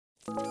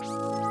Data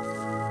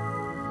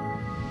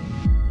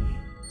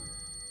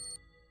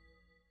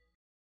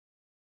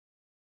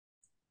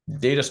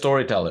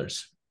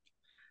storytellers.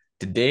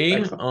 Today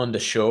Excellent. on the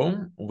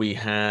show, we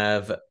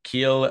have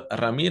Kiel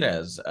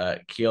Ramirez.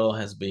 Kiel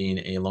has been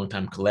a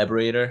longtime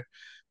collaborator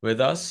with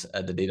us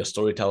at the Data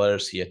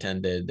Storytellers. He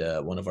attended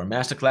one of our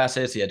master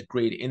classes. He had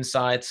great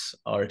insights.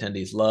 Our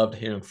attendees loved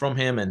hearing from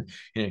him and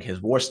hearing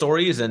his war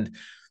stories. And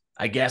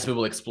I guess we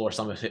will explore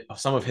some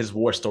of his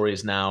war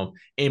stories now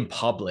in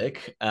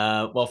public.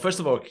 Well, first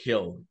of all,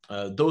 Kiel,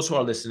 those who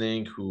are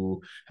listening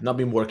who have not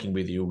been working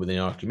with you within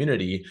our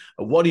community,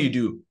 what do you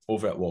do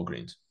over at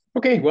Walgreens?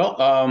 Okay, well,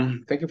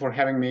 thank you for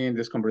having me in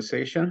this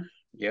conversation.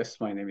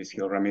 Yes, my name is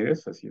Gil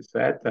Ramirez, as you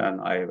said,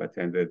 and I have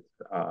attended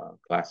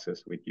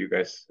classes with you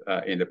guys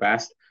in the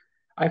past.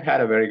 I've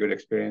had a very good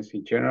experience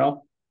in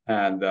general,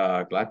 and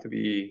glad to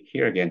be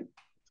here again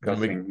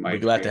discussing my We're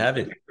glad to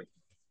experience. have you.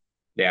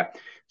 Yeah.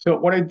 So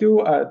what I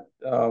do at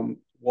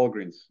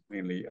Walgreens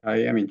mainly, I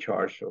am in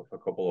charge of a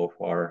couple of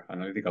our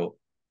analytical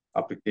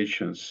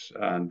applications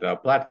and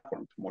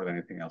platforms more than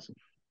anything else.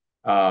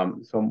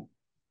 Some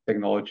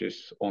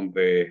technologies on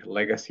the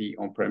legacy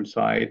on-prem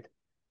side,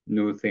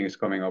 new things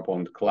coming up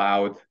on the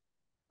cloud.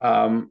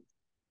 Um,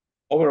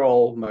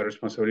 Overall, my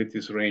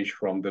responsibilities range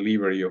from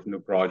delivery of new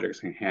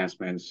projects,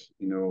 enhancements,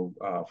 new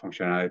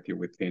functionality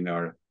within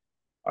our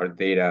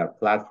data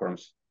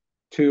platforms,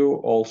 to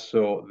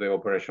also the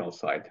operational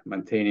side,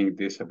 maintaining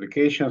these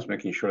applications,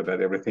 making sure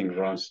that everything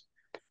runs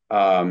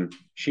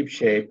ship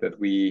shape, that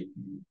we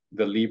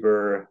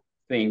deliver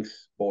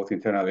things both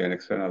internally and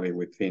externally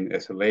within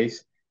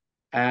SLAs,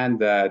 and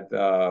that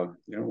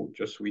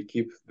just we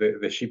keep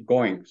the ship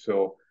going.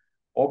 So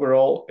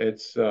overall,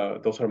 it's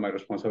those are my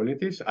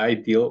responsibilities. I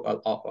deal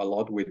a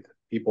lot with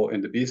people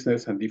in the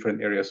business and different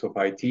areas of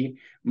IT.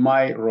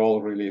 My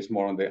role really is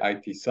more on the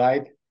IT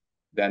side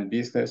than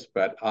business,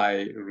 but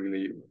I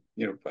really,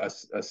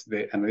 as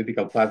the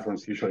analytical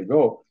platforms usually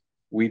go,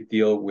 we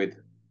deal with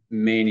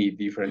many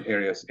different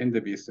areas in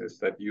the business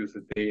that use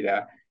the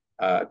data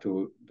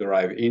to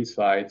derive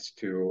insights,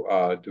 to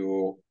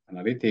do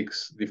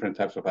analytics, different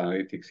types of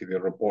analytics,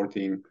 either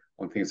reporting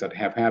on things that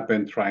have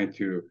happened, trying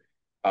to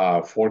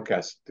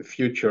forecast the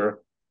future.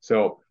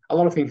 So a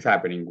lot of things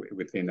happening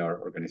within our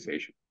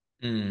organization.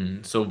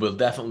 So we'll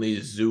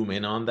definitely zoom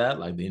in on that,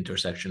 like the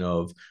intersection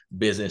of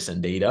business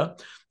and data.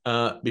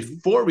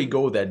 Before we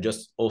go there,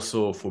 just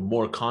also for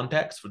more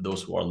context for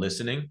those who are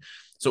listening.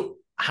 So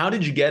how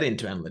did you get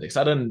into analytics?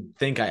 I don't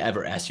think I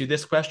ever asked you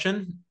this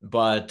question,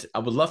 but I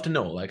would love to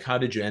know, like, how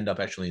did you end up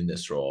actually in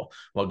this role?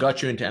 What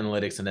got you into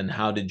analytics, and then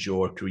how did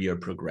your career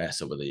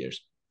progress over the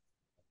years?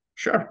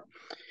 Sure.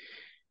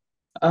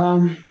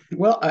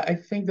 Well, I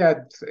think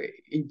that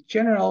in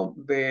general,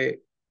 the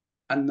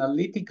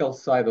analytical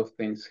side of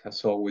things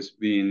has always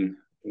been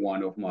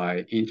one of my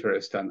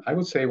interests, and I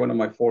would say one of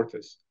my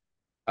fortes.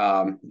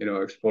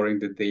 Exploring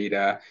the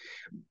data.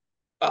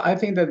 I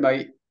think that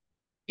my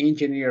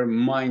engineer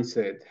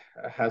mindset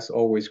has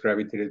always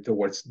gravitated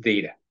towards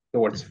data,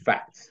 towards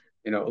facts.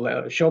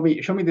 Show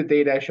me the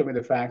data, show me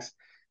the facts.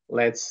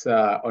 Let's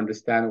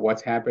understand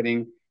what's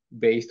happening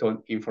based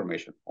on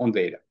information, on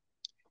data.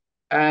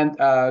 And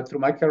through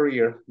my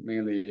career,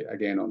 mainly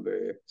again on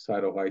the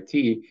side of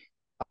IT,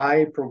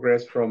 I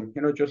progressed from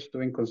just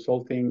doing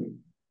consulting,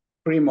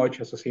 pretty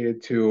much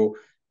associated to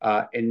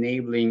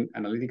enabling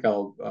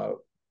analytical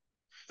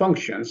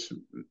functions,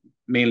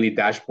 mainly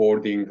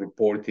dashboarding,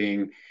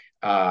 reporting,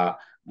 uh,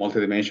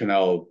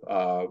 multidimensional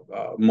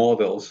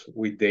models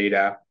with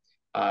data.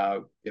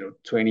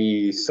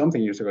 20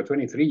 something years ago,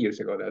 23 years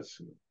ago,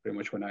 that's pretty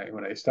much when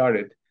I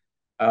started.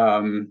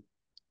 Um,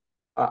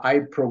 I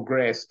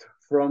progressed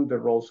from the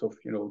roles of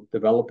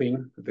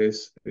developing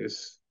this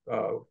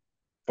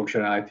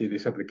functionality,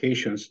 these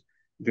applications,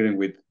 dealing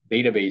with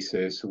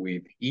databases,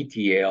 with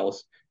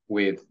ETLs,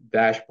 with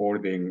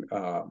dashboarding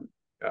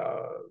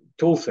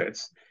tool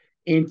sets,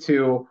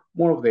 into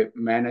more of the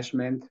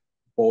management,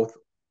 both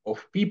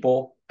of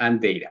people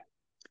and data.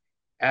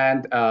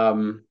 And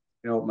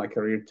my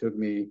career took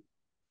me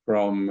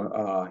from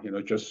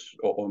just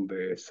on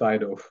the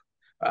side of,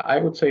 I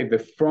would say, the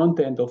front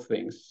end of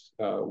things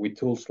with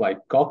tools like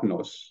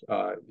Cognos,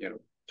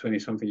 20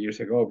 something years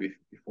ago,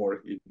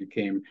 before it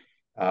became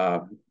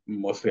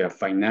mostly a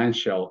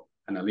financial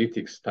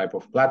analytics type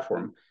of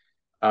platform,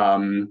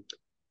 um,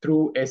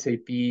 through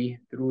SAP,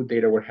 through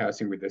data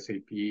warehousing with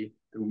SAP,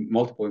 through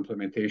multiple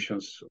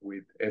implementations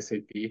with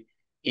SAP,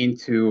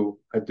 into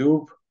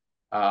Hadoop,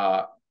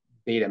 uh,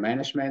 data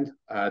management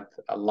at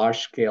a large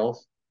scale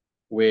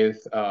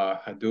with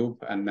Hadoop,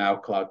 and now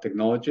cloud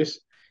technologies,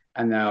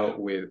 and now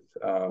with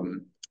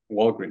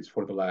Walgreens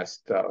for the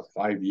last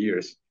 5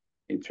 years,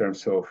 in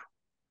terms of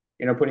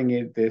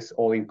putting this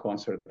all in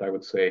concert. I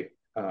would say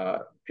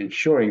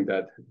ensuring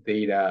that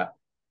data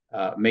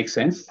makes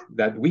sense,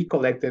 that we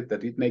collect it,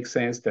 that it makes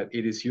sense, that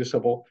it is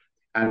usable,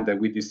 and that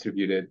we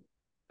distribute it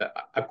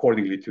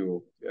accordingly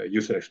to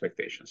user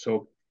expectations.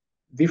 So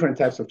different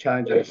types of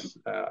challenges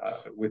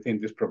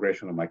within this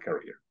progression of my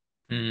career.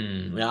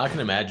 Yeah, I can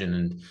imagine.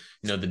 And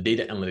the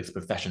data analytics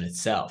profession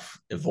itself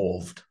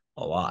evolved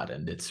a lot,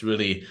 and it's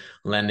really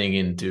lending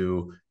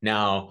into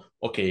now.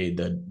 Okay,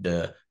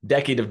 the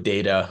decade of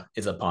data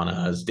is upon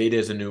us. Data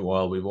is a new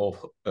oil. We've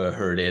all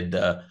heard it.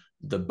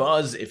 The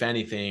buzz, if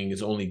anything,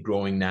 is only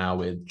growing now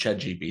with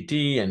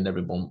ChatGPT, and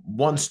everyone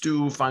wants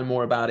to find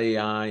more about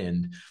AI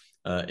and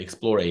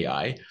explore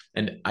AI.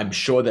 And I'm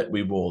sure that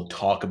we will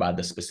talk about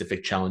the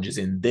specific challenges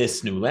in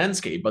this new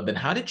landscape. But then,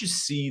 how did you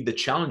see the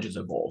challenges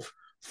evolve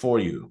for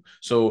you?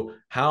 So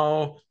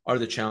how are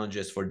the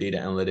challenges for data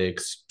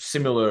analytics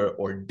similar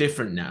or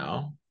different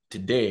now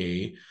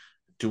today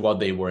to what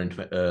they were in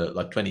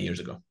like 20 years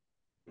ago?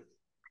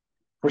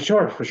 For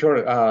sure, for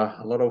sure.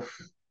 A lot of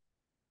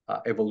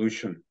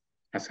evolution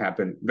has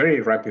happened very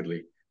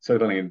rapidly,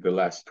 certainly in the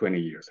last 20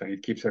 years, and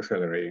it keeps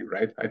accelerating,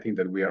 right? I think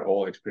that we are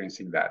all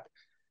experiencing that.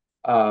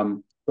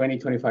 20,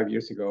 25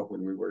 years ago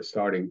when we were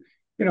starting,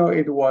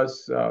 it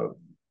was,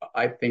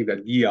 I think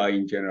that DI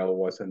in general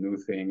was a new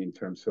thing in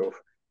terms of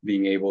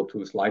being able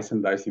to slice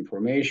and dice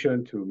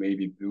information, to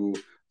maybe do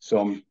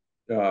some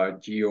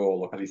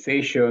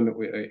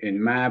geolocalization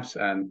in maps,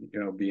 and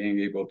being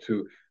able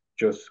to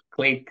just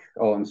click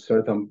on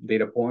certain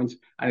data points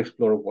and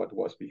explore what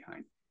was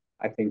behind.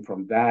 I think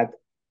from that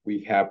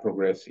we have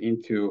progressed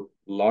into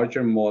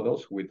larger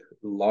models with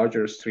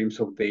larger streams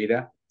of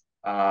data,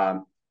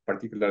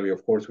 particularly,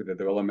 of course, with the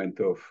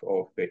development of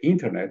the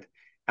internet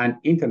and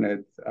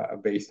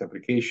internet-based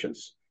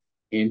applications,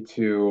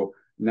 into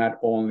not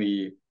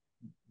only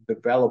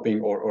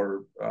developing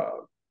or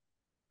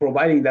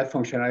providing that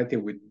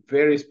functionality with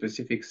very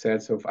specific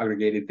sets of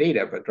aggregated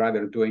data, but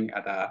rather doing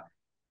at a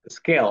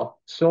scale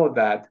so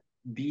that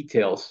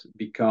details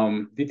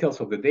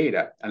of the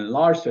data and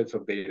large sets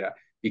of data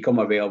become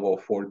available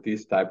for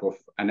this type of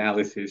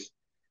analysis,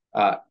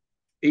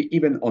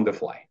 even on the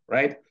fly,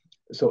 right?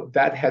 So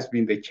that has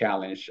been the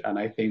challenge. And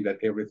I think that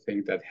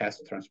everything that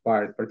has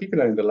transpired,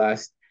 particularly in the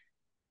last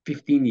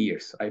 15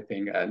 years, I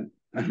think, and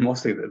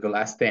mostly the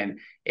last 10,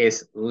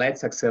 is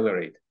let's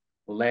accelerate.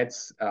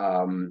 Let's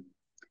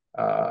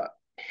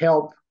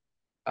help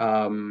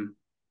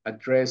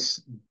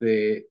address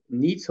the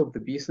needs of the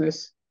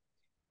business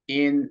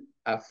in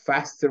a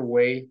faster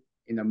way,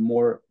 in a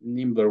more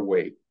nimbler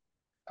way.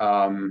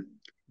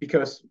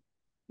 Because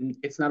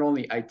it's not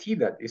only IT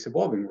that is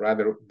evolving,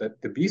 rather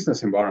that the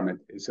business environment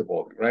is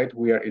evolving, right?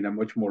 We are in a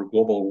much more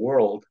global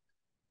world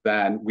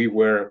than we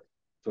were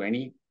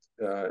 20,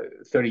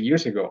 30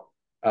 years ago.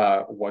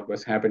 What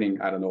was happening,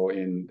 I don't know,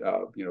 in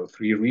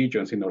 3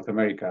 regions in North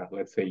America,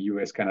 let's say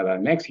US, Canada,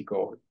 and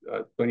Mexico,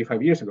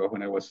 25 years ago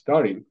when I was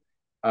starting.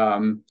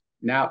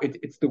 Now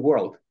it's the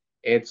world.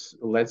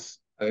 Let's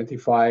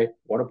identify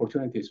what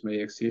opportunities may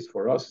exist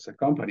for us as a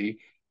company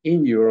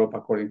in Europe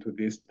according to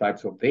these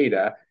types of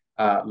data.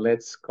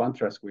 Let's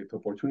contrast with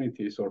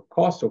opportunities or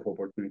cost of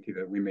opportunity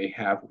that we may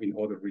have in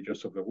other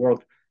regions of the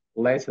world.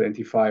 Let's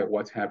identify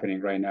what's happening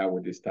right now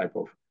with this type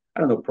of, I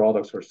don't know,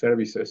 products or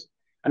services.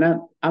 And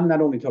I'm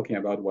not only talking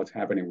about what's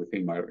happening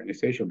within my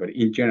organization, but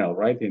in general,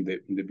 right, in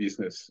the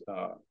business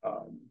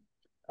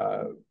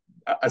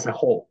as a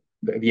whole,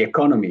 the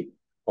economy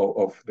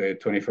of the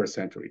 21st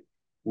century.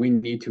 We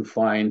need to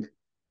find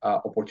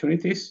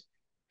opportunities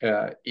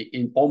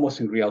in almost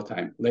in real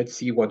time. Let's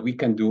see what we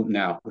can do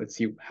now. Let's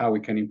see how we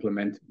can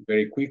implement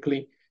very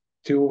quickly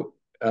to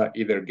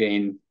either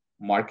gain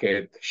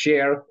market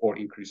share or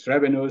increase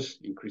revenues,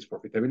 increase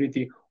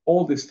profitability.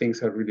 All these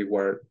things are really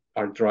what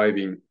are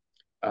driving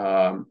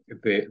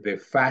the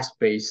fast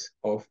pace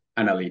of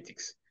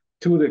analytics,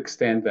 to the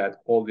extent that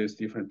all these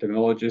different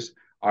technologies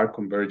are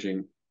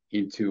converging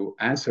into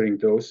answering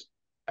those.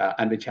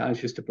 And the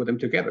challenge is to put them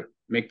together,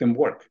 make them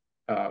work.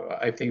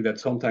 I think that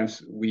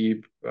sometimes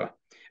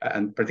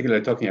and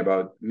particularly talking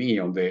about me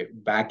on the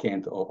back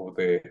end of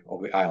the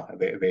aisle,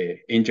 the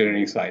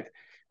engineering side,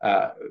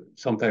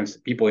 sometimes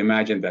people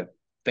imagine that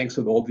thanks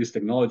to all these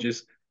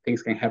technologies,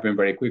 things can happen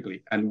very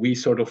quickly. And we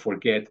sort of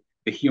forget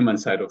the human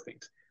side of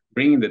things.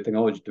 Bringing the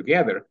technology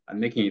together and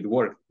making it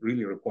work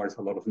really requires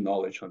a lot of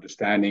knowledge,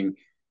 understanding,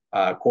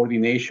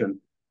 coordination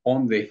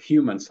on the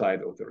human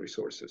side of the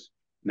resources,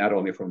 not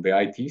only from the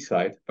IT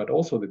side, but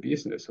also the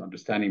business,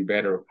 understanding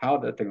better how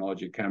that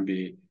technology can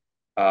be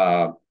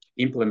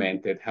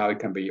implemented, how it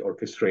can be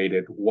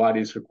orchestrated, what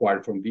is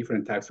required from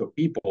different types of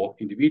people,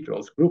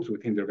 individuals, groups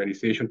within the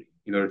organization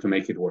in order to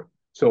make it work.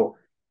 So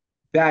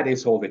that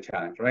is all the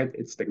challenge, right?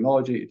 It's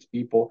technology, it's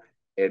people,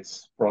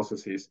 it's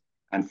processes,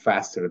 and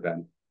faster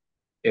than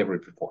ever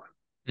before.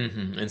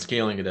 And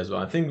scaling it as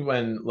well. I think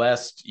when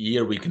last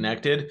year we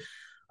connected,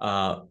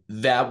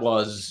 that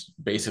was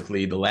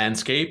basically the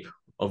landscape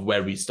of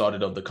where we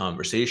started off the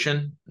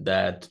conversation.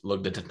 That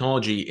look, the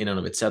technology in and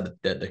of itself,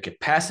 the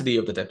capacity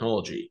of the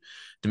technology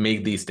to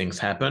make these things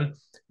happen,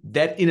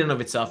 that in and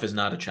of itself is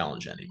not a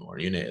challenge anymore.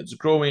 It's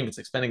growing, it's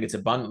expanding, it's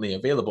abundantly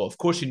available. Of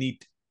course, you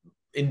need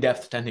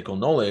in-depth technical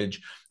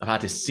knowledge of how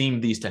to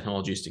seam these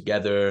technologies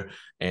together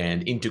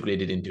and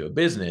integrate it into a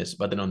business.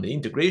 But then on the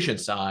integration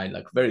side,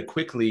 like very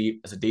quickly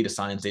as a data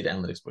science, data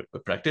analytics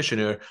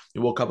practitioner,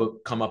 you will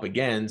come up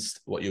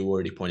against what you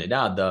already pointed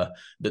out,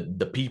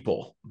 the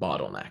people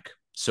bottleneck.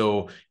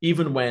 So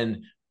even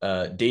when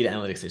data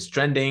analytics is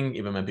trending,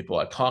 even when people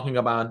are talking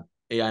about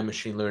AI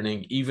machine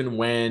learning, even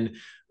when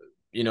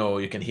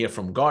you can hear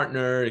from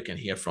Gartner, you can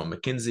hear from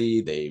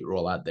McKinsey. They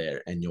roll out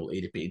their annual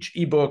 80-page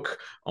ebook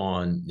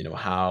on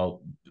how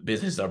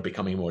businesses are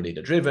becoming more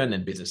data driven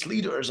and business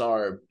leaders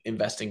are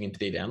investing into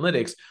data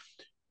analytics.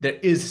 There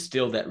is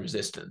still that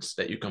resistance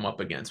that you come up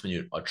against when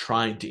you are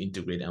trying to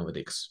integrate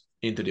analytics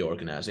into the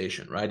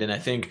organization, right? And I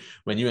think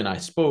when you and I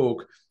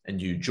spoke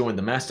and you joined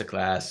the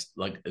masterclass,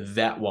 like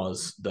that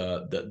was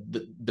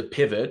the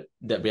pivot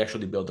that we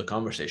actually built the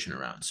conversation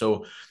around.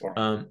 So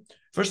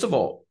first of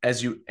all,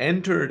 as you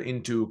entered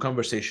into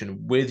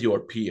conversation with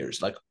your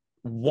peers, like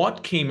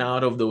what came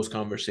out of those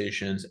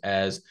conversations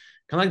as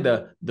kind of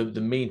like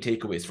the main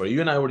takeaways for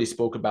you? And I already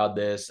spoke about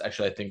this.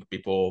 Actually, I think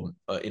people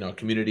in our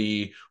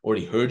community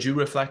already heard you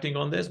reflecting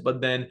on this.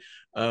 But then,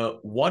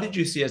 what did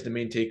you see as the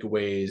main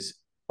takeaways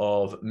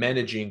of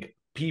managing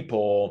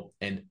people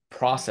and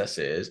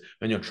processes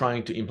when you're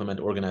trying to implement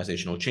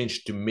organizational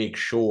change to make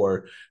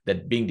sure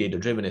that being data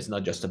driven is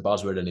not just a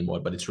buzzword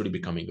anymore, but it's really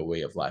becoming a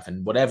way of life?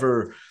 And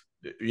whatever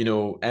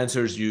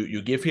answers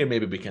you give here,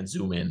 maybe we can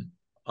zoom in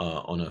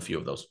on a few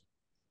of those.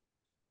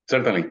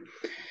 Certainly.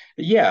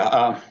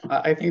 Yeah,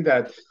 I think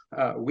that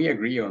we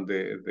agree on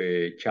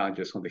the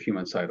challenges on the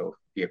human side of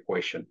the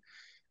equation.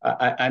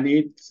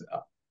 And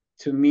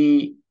to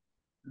me,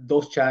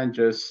 those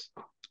challenges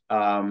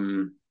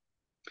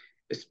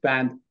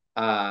span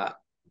a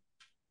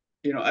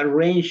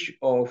range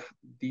of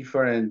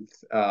different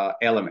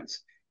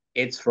elements.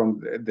 It's from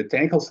the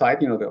technical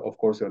side, of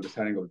course, the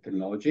understanding of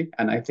technology.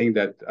 And I think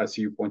that, as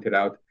you pointed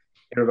out,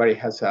 everybody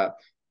has at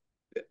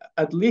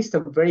least a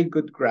very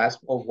good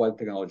grasp of what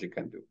technology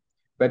can do.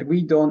 But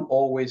we don't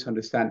always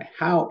understand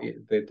how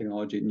the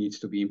technology needs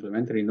to be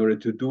implemented in order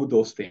to do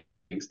those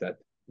things that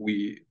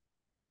we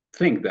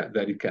think that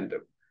it can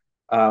do.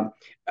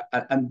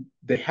 And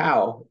the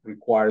how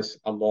requires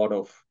a lot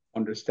of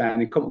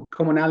understanding,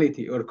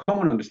 commonality, or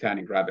common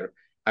understanding rather,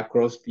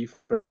 across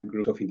different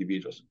groups of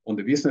individuals. On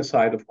the business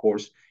side, of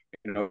course,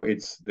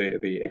 it's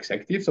the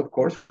executives, of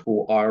course,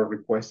 who are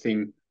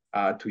requesting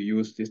to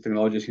use these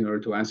technologies in order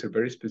to answer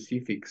very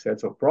specific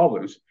sets of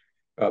problems,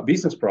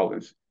 business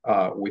problems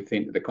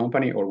within the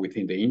company or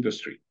within the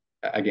industry.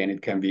 Again,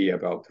 it can be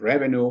about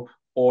revenue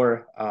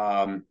or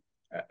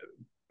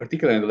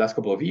particularly in the last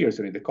couple of years,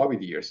 during the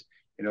COVID years,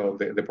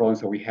 the problems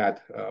that we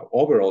had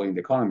overall in the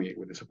economy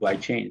with the supply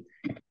chain,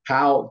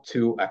 how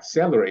to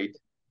accelerate,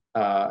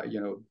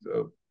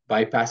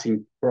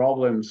 bypassing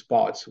problem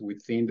spots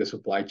within the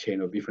supply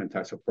chain of different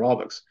types of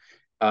products.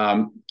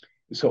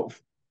 So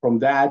from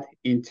that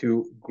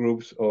into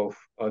groups of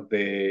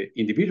the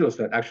individuals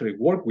that actually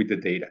work with the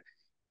data,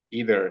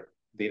 either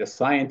data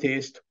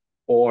scientists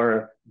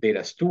or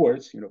data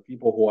stewards,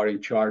 people who are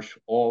in charge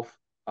of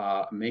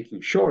making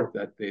sure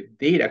that the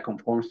data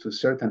conforms to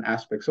certain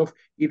aspects of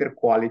either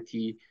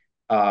quality,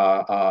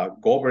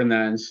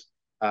 governance,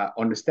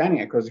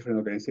 understanding across different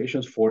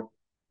organizations for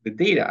the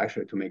data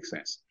actually to make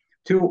sense.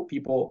 To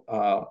people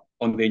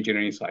on the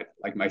engineering side,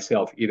 like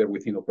myself, either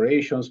within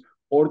operations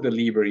or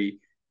delivery,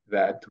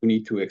 that we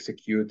need to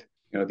execute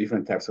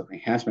different types of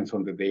enhancements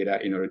on the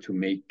data in order to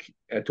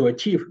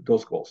achieve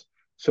those goals.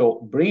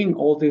 So bring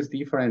all these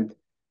different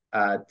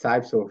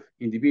types of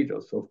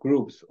individuals, of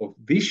groups, of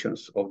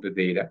visions of the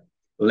data,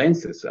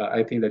 lenses.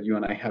 I think that you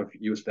and I have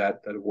used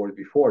that word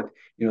before.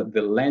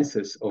 The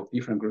lenses of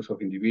different groups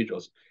of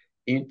individuals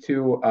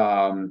into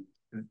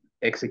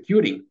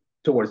executing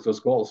towards those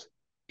goals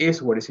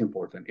is what is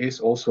important. Is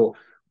also,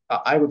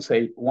 I would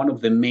say, one of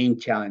the main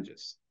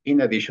challenges,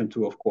 in addition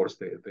to, of course,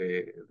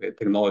 the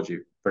technology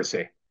per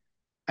se,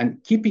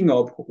 and keeping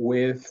up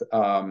with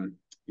the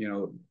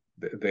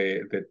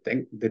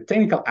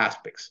technical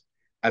aspects,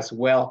 as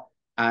well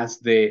as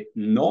the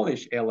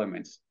knowledge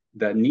elements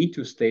that need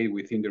to stay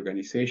within the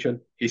organization,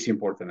 is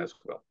important as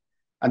well.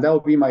 And that will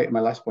be my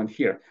last point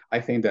here. I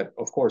think that,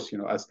 of course,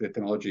 as the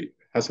technology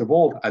has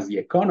evolved, as the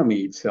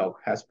economy itself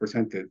has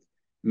presented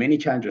many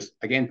challenges,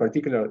 again,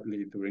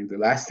 particularly during the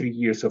last 3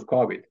 years of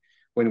COVID,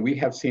 when we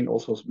have seen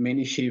also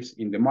many shifts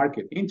in the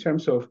market in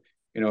terms of,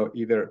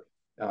 either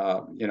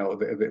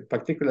the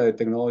particular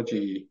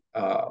technology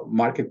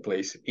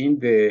marketplace in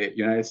the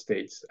United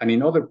States and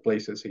in other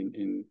places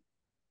in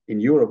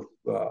Europe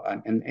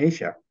and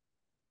Asia,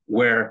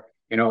 where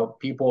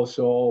people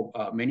saw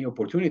many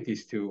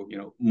opportunities to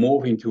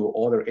move into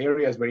other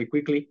areas very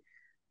quickly.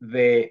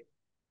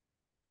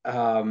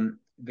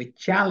 The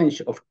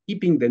challenge of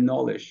keeping the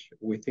knowledge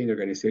within the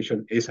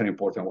organization is an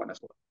important one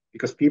as well,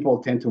 because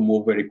people tend to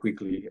move very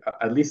quickly,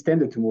 at least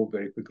tended to move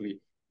very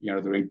quickly,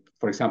 during,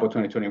 for example,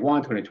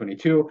 2021,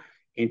 2022,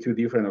 into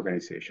different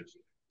organizations.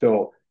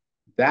 So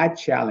that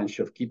challenge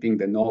of keeping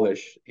the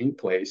knowledge in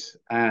place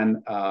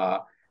and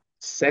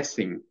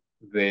assessing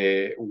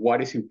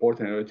what is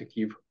important in order to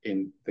keep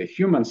in the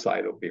human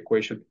side of the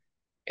equation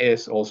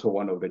is also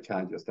one of the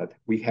challenges that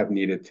we have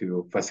needed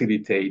to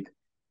facilitate,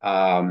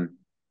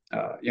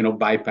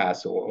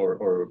 bypass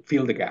or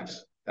fill the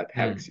gaps that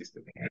have Mm.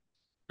 existed.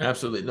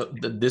 Absolutely.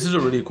 No, this is a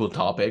really cool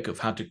topic of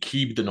how to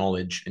keep the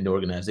knowledge in the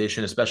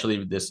organization, especially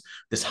with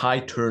this high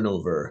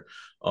turnover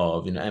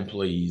of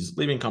employees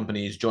leaving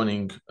companies,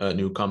 joining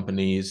new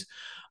companies.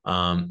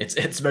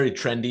 It's very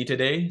trendy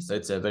today, so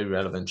it's a very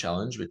relevant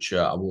challenge, which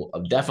I'll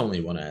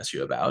definitely want to ask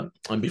you about.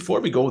 And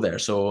before we go there,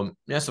 so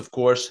yes, of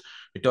course,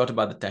 we talked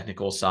about the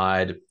technical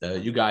side.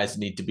 You guys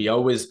need to be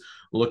always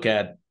look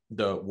at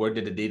the where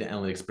did the data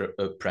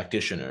analytics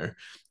practitioner,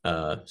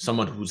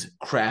 someone whose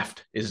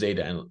craft is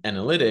data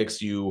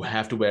analytics, you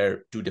have to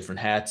wear two different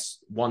hats.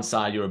 One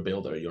side, you're a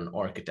builder, you're an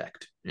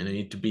architect, and you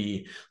need to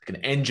be like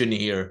an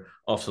engineer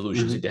of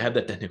solutions. You need to have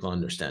that technical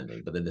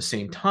understanding, but at the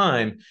same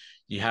time,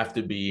 you have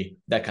to be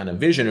that kind of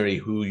visionary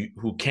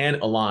who can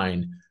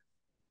align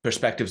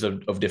perspectives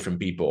of different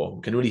people,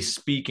 who can really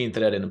speak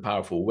into that in a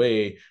powerful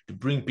way to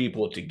bring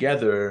people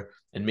together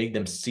and make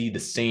them see the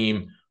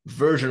same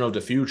version of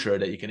the future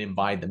that you can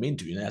invite them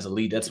into. And as a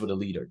lead, that's what a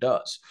leader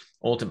does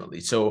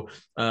ultimately. So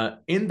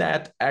in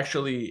that,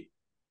 actually,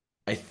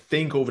 I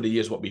think over the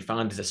years, what we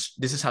found is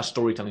this is how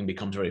storytelling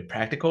becomes very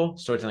practical.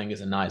 Storytelling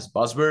is a nice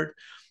buzzword.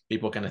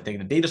 People kind of think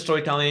the data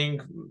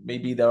storytelling,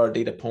 maybe there are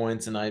data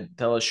points and I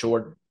tell a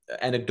short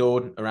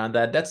anecdote around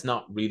that. That's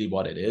not really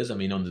what it is. I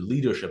mean, on the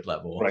leadership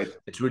level, Right.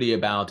 it's really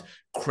about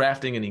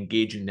crafting an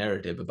engaging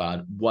narrative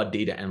about what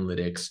data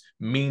analytics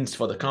means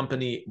for the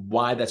company,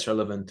 why that's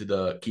relevant to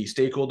the key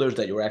stakeholders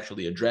that you're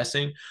actually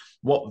addressing,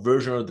 what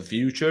version of the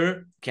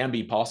future can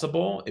be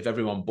possible if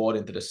everyone bought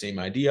into the same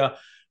idea,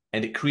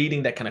 and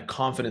creating that kind of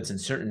confidence and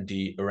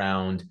certainty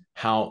around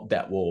how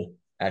that will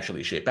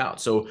actually shape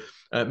out. So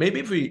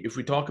maybe if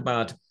we talk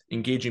about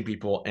engaging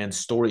people and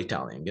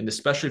storytelling, and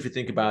especially if you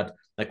think about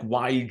like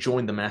why you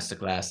joined the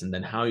masterclass and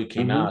then how you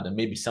came out and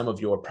maybe some of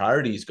your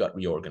priorities got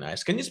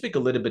reorganized, can you speak a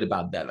little bit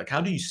about that? Like,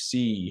 how do you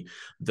see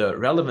the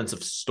relevance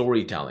of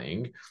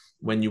storytelling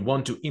when you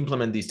want to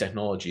implement these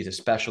technologies,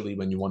 especially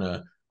when you want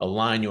to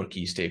align your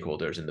key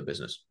stakeholders in the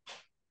business?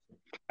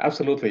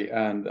 Absolutely.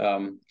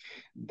 And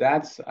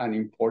that's an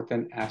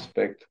important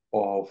aspect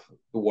of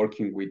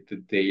working with the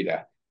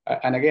data.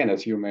 And again,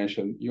 as you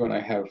mentioned, you and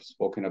I have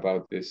spoken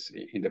about this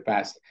in the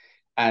past.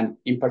 And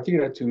in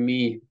particular, to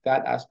me,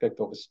 that aspect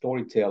of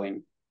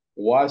storytelling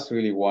was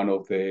really one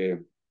of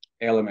the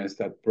elements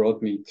that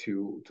brought me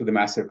to the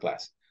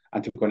masterclass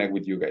and to connect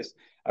with you guys.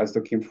 I was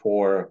looking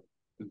for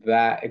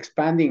that,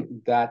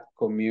 expanding that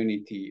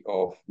community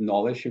of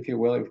knowledge, if you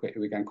will, if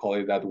we can call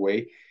it that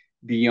way,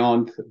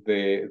 beyond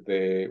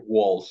the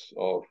walls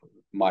of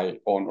my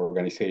own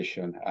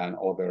organization and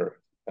other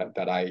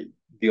that I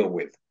deal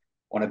with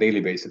on a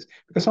daily basis.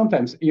 Because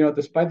sometimes,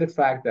 despite the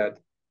fact that,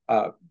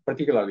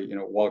 particularly,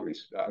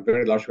 Walgreens, a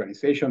very large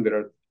organization, there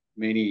are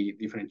many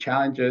different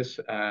challenges,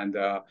 and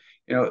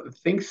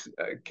things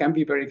can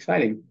be very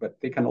exciting, but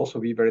they can also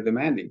be very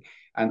demanding.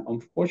 And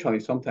unfortunately,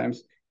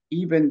 sometimes,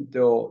 even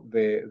though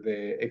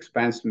the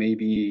expense may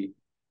be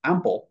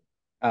ample,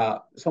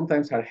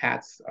 sometimes our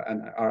hats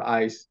and our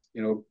eyes,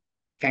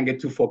 can get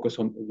too focused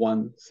on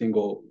one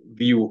single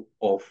view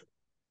of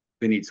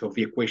the needs of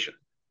the equation.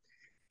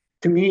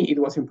 To me, it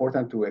was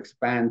important to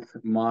expand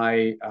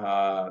my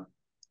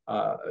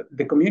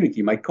the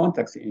community, my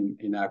contacts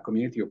in a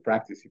community of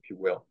practice, if you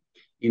will,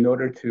 in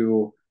order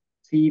to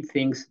see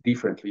things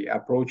differently,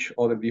 approach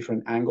other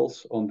different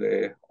angles on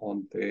the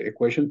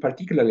equation,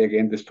 particularly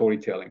again the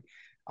storytelling.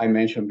 I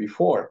mentioned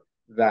before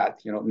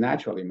that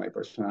naturally my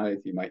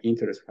personality, my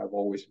interests have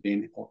always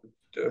been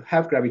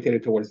have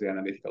gravitated towards the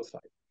analytical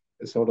side,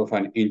 it's sort of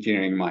an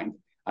engineering mind,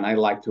 and I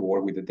like to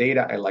work with the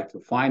data. I like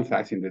to find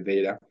facts in the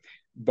data,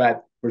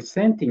 but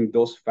presenting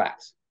those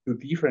facts to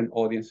different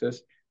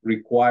audiences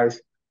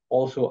requires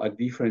also a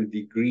different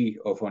degree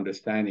of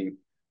understanding,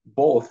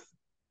 both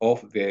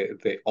of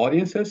the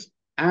audiences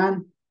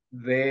and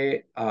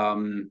the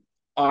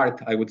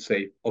art, I would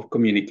say, of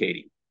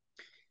communicating.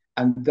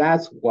 And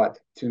that's what,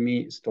 to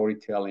me,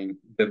 storytelling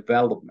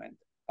development,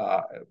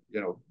 uh,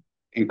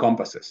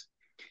 encompasses.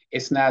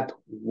 It's not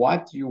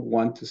what you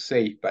want to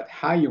say, but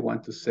how you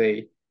want to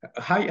say,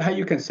 how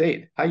you can say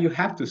it, how you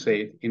have to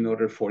say it in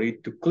order for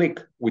it to click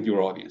with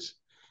your audience.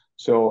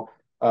 So,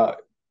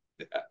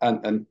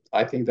 and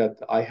I think that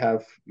I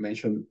have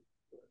mentioned,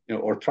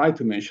 or tried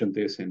to mention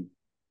this in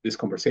this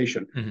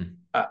conversation.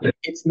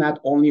 It's not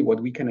only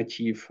what we can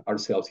achieve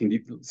ourselves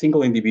in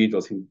single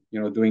individuals in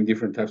doing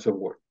different types of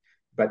work,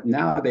 but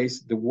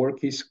nowadays the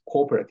work is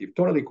cooperative,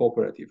 totally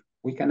cooperative.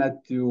 We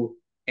cannot do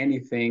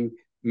anything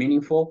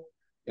meaningful,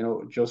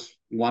 just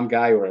one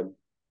guy or a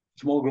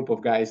small group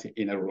of guys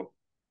in a room.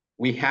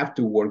 We have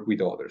to work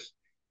with others.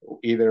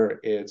 Either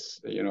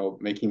it's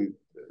making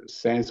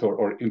sense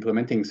or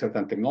implementing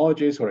certain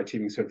technologies or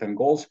achieving certain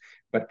goals,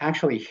 but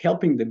actually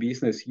helping the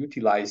business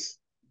utilize,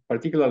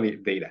 particularly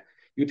data,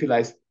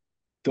 utilize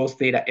those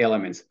data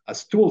elements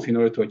as tools in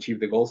order to achieve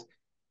the goals.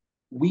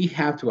 We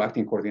have to act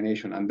in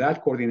coordination, and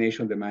that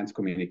coordination demands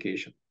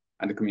communication.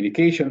 And the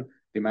communication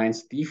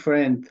demands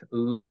different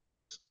levels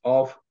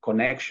of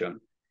connection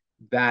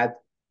that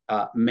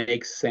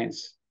makes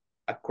sense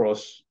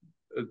across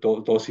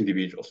those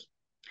individuals.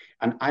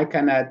 And I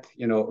cannot,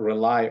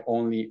 rely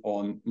only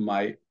on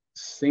my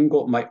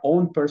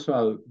own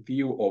personal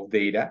view of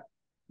data.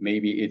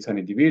 Maybe it's an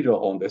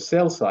individual on the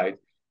sales side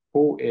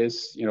who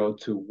is,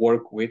 to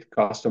work with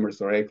customers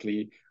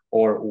directly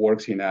or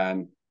works in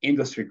an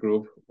industry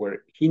group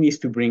where he needs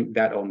to bring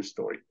that own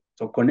story.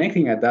 So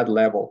connecting at that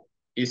level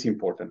is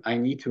important. I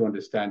need to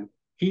understand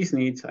his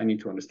needs. I need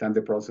to understand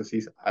the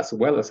processes as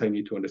well as I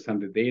need to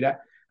understand the data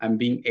and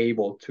being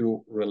able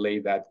to relay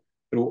that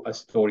through a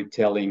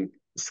storytelling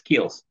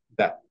skills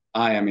that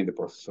I am in the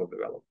process of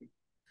developing.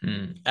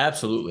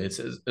 Absolutely.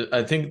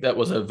 I think that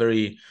was a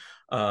very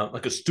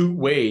like astute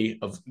way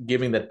of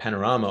giving that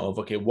panorama of,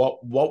 okay,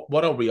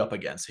 what are we up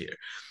against here?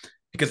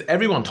 Because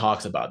everyone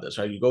talks about this,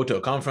 right? You go to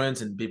a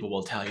conference and people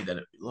will tell you that,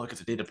 look,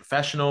 it's a data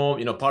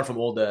professional, apart from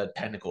all the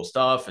technical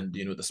stuff and,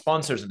 the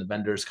sponsors and the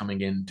vendors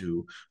coming in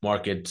to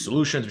market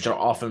solutions, which are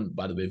often,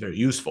 by the way, very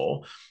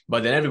useful.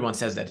 But then everyone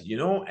says that,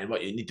 and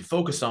what you need to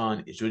focus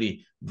on is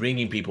really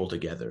bringing people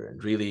together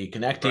and really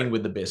connecting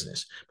with the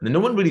business. But then no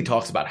one really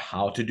talks about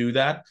how to do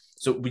that.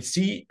 So we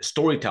see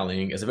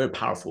storytelling as a very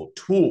powerful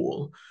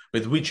tool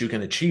with which you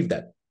can achieve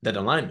that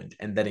alignment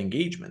and that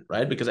engagement,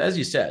 right? Because as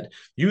you said,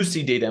 you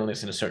see data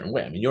analytics in a certain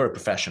way. I mean, you're a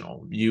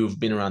professional. You've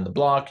been around the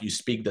block. You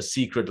speak the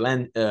secret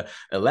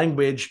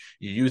language.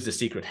 You use the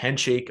secret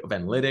handshake of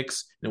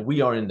analytics. We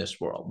are in this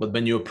world. But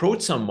when you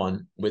approach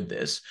someone with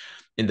this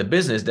in the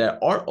business,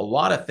 there are a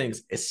lot of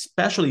things,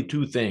 especially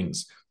two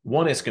things.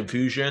 One is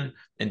confusion,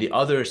 and the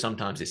other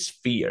sometimes is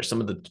fear. Some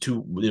of the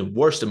two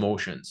worst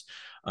emotions.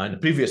 In the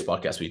previous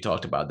podcast, we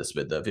talked about this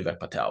with Vivek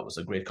Patel. It was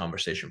a great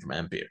conversation from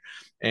Ampere.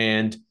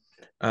 And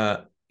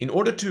in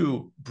order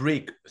to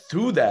break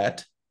through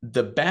that,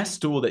 the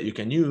best tool that you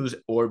can use,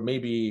 or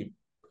maybe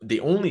the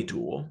only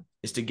tool,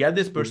 is to get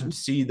this person to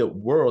see the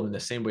world in the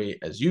same way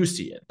as you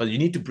see it. But you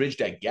need to bridge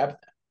that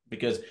gap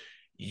because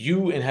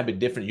you inhabit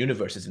different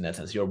universes in that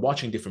sense. You're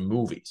watching different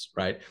movies,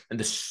 right? And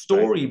the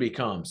story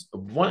becomes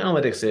what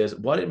analytics is,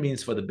 what it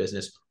means for the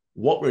business,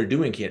 what we're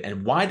doing here,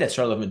 and why that's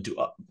relevant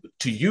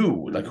to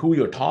you, like who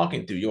you're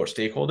talking to, your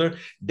stakeholder.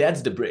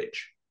 That's the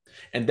bridge.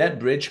 And that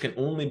bridge can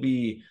only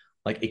be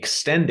like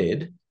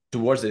extended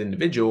towards that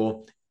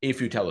individual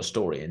if you tell a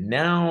story. And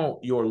now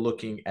you're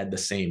looking at the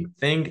same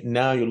thing.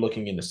 Now you're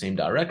looking in the same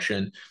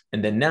direction.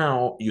 And then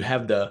now you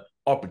have the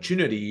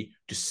opportunity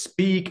to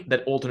speak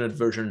that alternate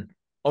version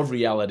of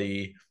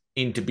reality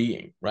into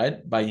being,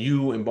 right? By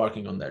you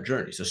embarking on that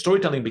journey. So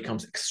storytelling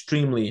becomes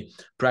extremely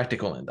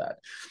practical in that.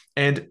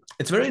 And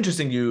it's very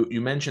interesting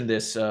you mentioned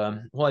this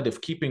whole idea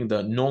of keeping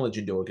the knowledge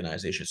in the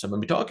organization. So when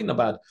we're talking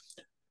about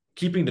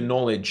keeping the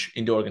knowledge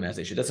in the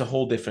organization, that's a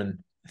whole different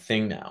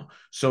thing now.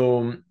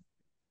 So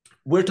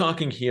we're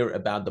talking here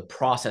about the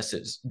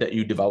processes that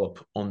you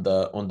develop on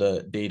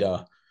the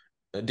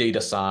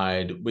data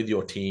side with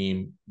your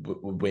team,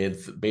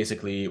 with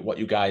basically what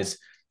you guys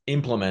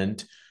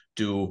implement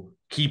to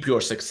keep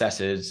your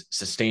successes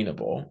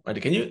sustainable.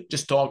 Right? Can you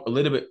just talk a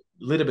little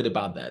bit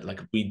about that?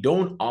 Like, we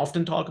don't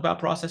often talk about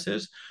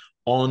processes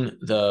on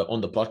the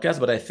podcast,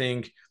 but I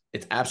think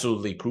it's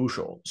absolutely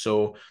crucial.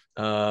 So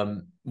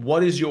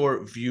what is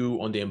your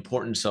view on the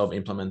importance of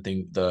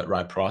implementing the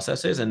right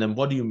processes? And then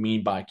what do you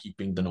mean by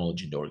keeping the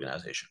knowledge in the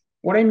organization?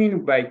 What I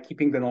mean by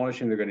keeping the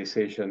knowledge in the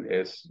organization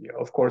is,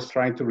 of course,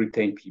 trying to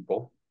retain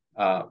people,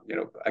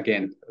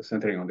 again,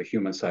 centering on the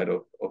human side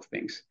of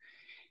things.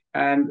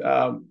 And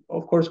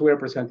of course, we are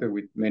presented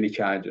with many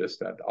challenges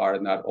that are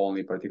not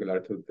only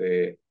particular to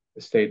the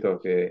state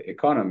of the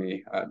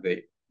economy,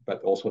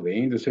 but also the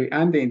industry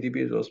and the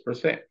individuals per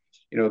se.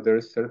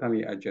 There's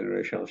certainly a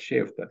generational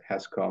shift that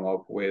has come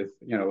up with,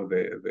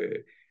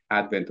 the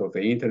advent of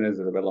the internet,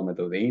 the development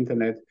of the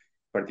internet,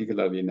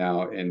 particularly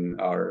now in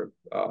our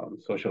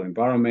social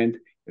environment.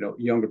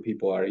 Younger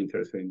people are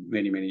interested in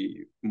many,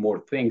 many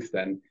more things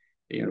than,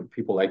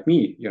 people like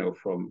me,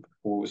 from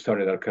who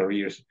started our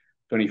careers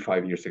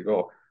 25 years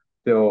ago.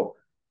 So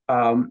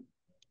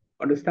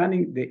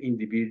understanding the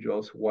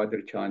individuals, what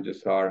their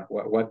challenges are,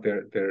 what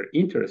their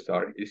interests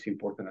are, is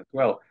important as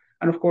well.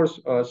 And of course,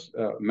 us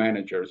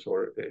managers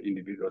or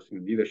individuals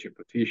in leadership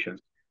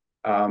positions,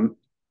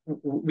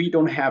 we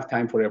don't have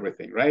time for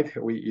everything, right?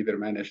 We either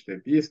manage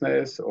the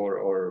business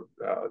or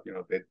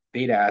the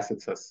data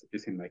assets, as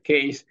is in my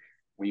case.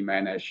 We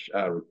manage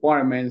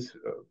requirements,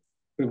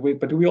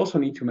 but we also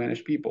need to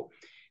manage people.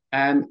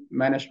 And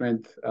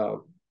management,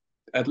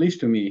 at least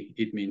to me,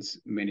 it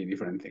means many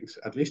different things.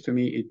 At least to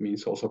me, it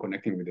means also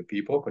connecting with the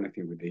people,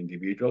 connecting with the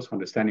individuals,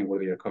 understanding where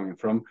they are coming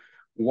from,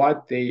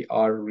 what they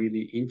are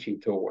really inching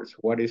towards,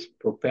 what is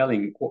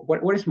propelling,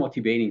 what is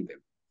motivating them.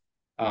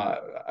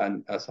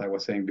 And as I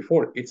was saying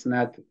before, it's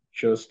not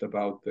just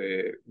about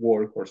the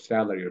work or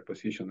salary or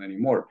position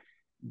anymore,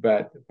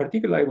 but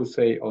particularly I would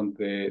say on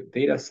the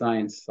data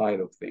science side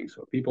of things,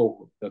 or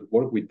people that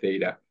work with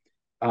data,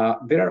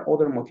 there are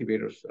other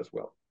motivators as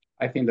well.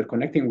 I think that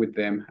connecting with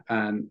them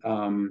and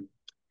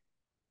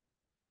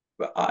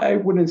I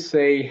wouldn't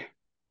say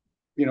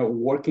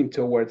working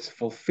towards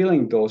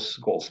fulfilling those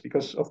goals,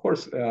 because of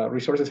course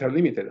resources are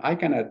limited. I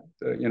cannot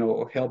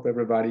help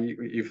everybody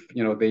if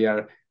they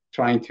are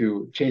trying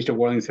to change the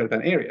world in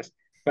certain areas,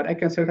 but I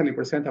can certainly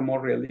present a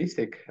more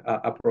realistic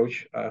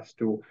approach as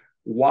to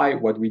why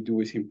what we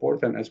do is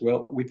important as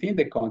well within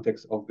the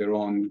context of their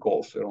own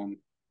goals, their own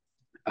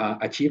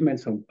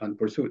achievements and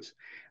pursuits,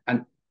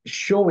 and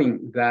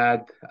showing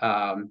that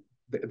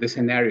the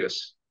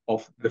scenarios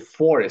of the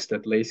forest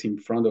that lays in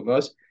front of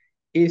us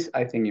is,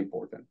 I think,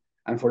 important.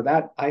 And for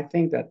that, I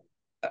think that,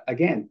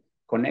 again,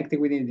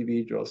 connecting with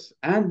individuals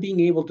and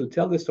being able to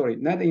tell the story,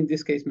 not in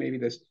this case, maybe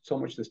there's so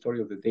much the story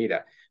of the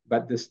data,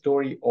 but the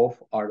story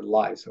of our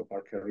lives, of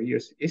our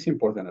careers is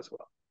important as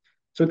well.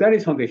 So that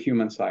is on the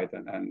human side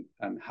and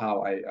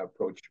how I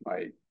approach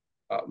my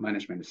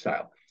management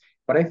style.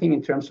 But I think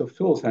in terms of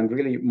tools and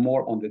really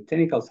more on the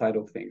technical side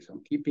of things,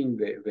 on keeping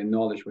the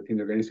knowledge within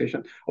the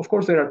organization, of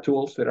course, there are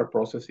tools, there are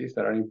processes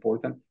that are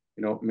important.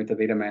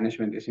 Metadata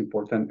management is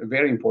important,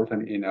 very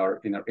important in our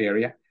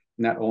area,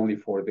 not only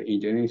for the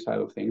engineering side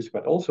of things,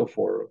 but also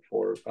for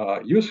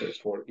users,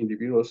 for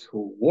individuals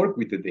who work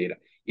with the data,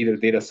 either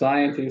data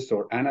scientists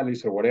or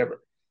analysts or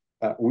whatever.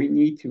 We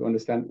need to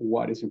understand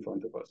what is in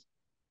front of us.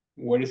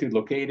 Where is it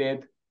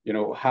located?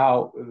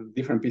 How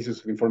different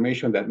pieces of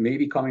information that may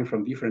be coming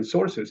from different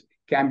sources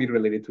can be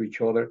related to each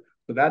other.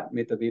 So that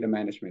metadata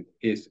management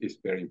is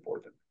very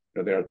important.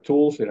 There are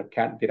tools, there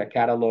are data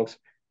catalogs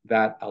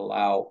that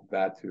allow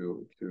that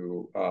to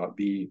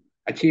be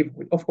achieved,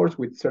 of course,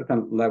 with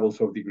certain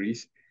levels of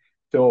degrees.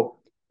 So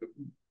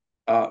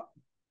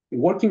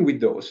working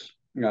with those,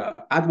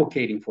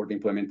 advocating for the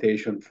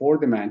implementation, for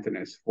the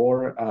maintenance,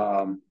 for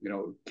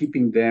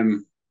keeping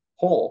them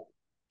whole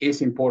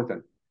is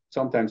important.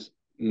 Sometimes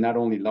not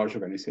only large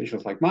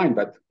organizations like mine,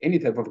 but any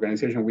type of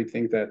organization, we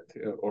think that,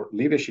 or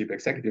leadership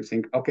executives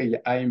think, okay,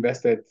 I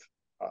invested,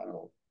 I don't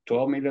know,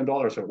 $12 million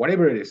or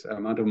whatever it is,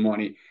 amount of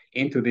money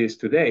into this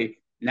today.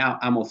 Now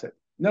I'm all set.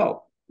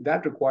 No,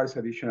 that requires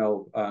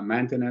additional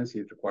maintenance.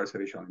 It requires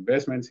additional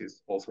investments. It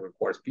also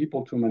requires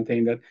people to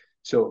maintain that.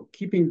 So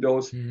keeping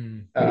those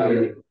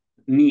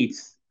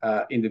needs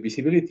in the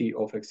visibility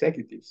of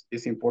executives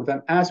is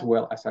important, as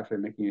well as actually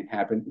making it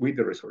happen with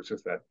the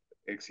resources that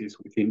exist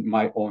within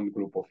my own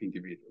group of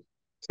individuals.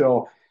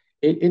 So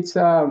it's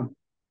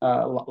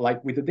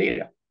like with the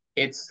data,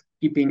 it's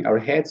keeping our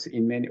heads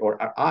in many,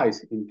 or our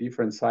eyes in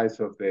different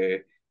sides of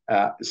the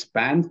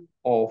span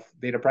of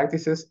data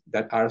practices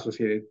that are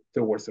associated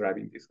towards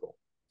driving this goal.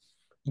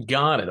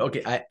 Got it.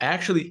 Okay. I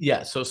actually,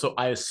 yeah. So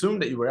I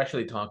assumed that you were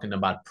actually talking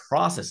about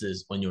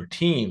processes on your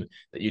team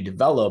that you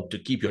develop to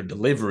keep your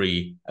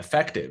delivery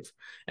effective.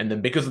 And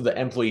then because of the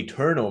employee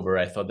turnover,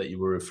 I thought that you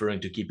were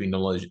referring to keeping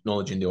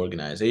knowledge in the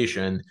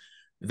organization.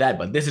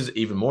 But this is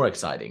even more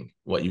exciting,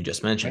 what you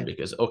just mentioned,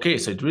 because, okay,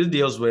 so it really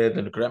deals with,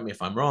 and correct me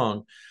if I'm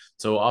wrong,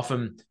 so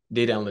often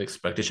data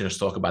analytics practitioners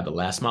talk about the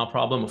last mile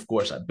problem. Of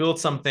course, I built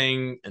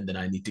something and then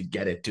I need to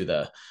get it to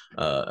the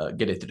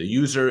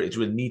user. It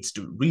really needs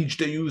to reach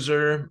the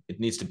user. It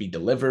needs to be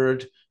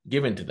delivered,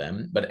 given to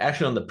them. But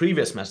actually, on the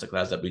previous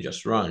masterclass that we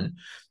just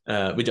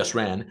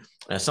ran,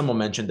 someone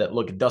mentioned that,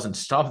 look, it doesn't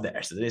stop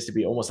there. So there needs to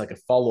be almost like a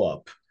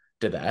follow-up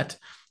to that,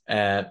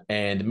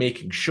 and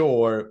making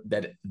sure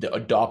that the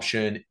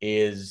adoption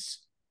is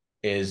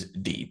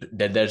deep,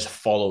 that there's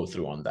follow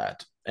through on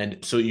that. And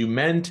so you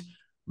meant,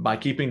 by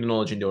keeping the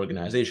knowledge in the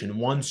organization,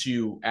 once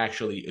you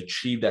actually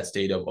achieve that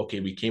state of, okay,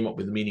 we came up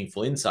with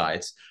meaningful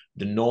insights,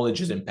 the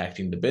knowledge is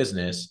impacting the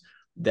business,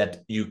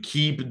 that you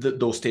keep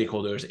those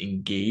stakeholders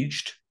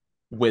engaged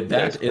with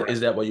that.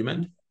 Is that what you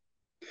meant?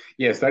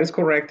 Yes, that is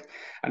correct.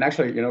 And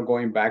actually,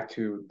 going back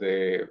to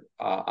the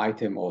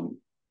item on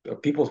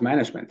people's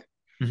management,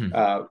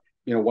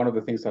 one of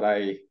the things that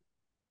I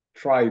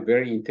try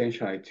very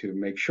intentionally to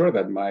make sure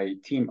that my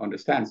team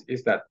understands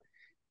is that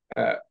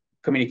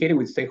communicating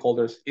with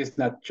stakeholders is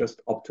not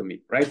just up to me,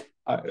 right?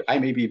 I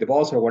may be the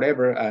boss or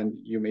whatever, and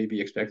you may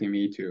be expecting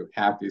me to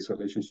have these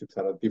relationships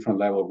at a different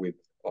level with,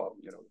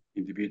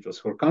 individuals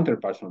who are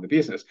counterparts of the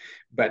business.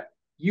 But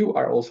you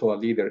are also a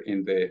leader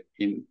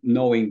in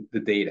knowing the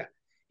data,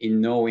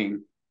 in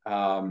knowing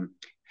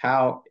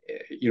how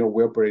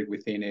we operate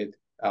within it,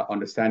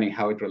 understanding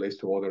how it relates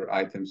to other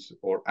items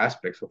or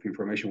aspects of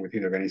information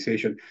within the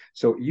organization.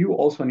 So you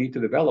also need to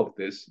develop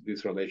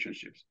these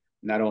relationships,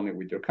 not only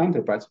with your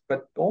counterparts,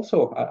 but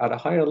also at a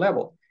higher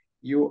level.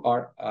 You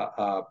are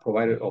a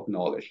provider of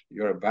knowledge.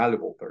 You're a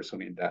valuable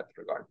person in that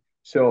regard.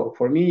 So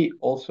for me,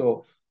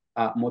 also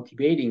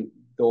motivating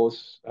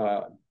those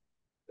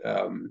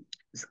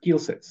skill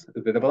sets,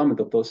 the development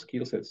of those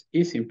skill sets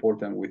is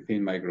important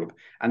within my group.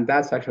 And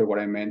that's actually what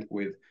I meant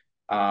with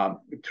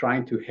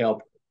trying to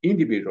help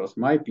individuals,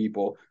 my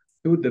people,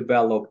 to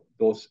develop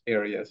those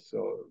areas.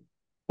 So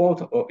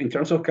both in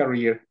terms of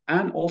career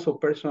and also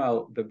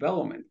personal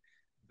development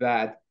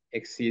that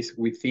exists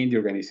within the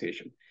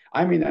organization.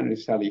 I may not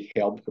necessarily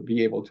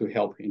be able to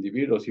help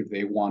individuals if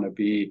they want to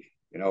be,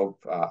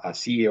 a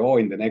CEO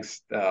in the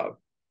next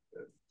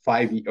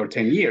 5 or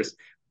 10 years.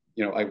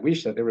 I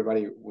wish that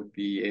everybody would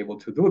be able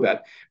to do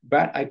that,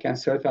 but I can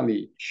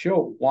certainly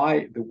show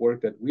why the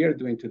work that we are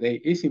doing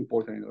today is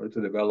important in order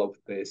to develop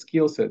the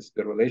skill sets,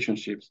 the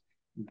relationships,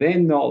 the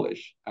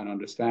knowledge and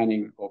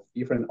understanding of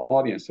different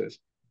audiences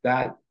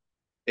that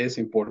is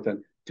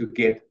important to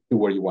get to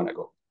where you want to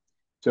go.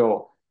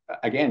 So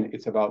again,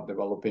 it's about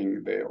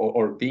developing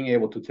or being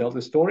able to tell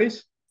the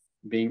stories,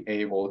 being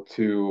able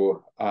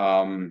to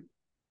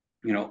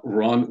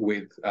run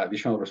with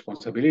additional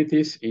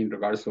responsibilities in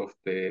regards of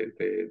the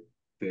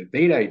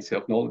data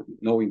itself,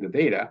 knowing the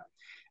data,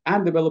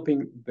 and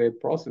developing the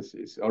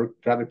processes, or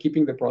rather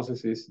keeping the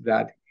processes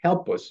that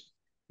help us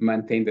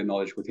maintain the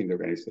knowledge within the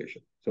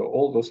organization. So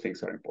all those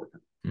things are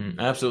important.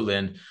 Absolutely.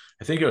 And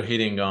I think you're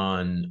hitting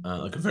on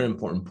like a very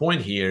important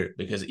point here,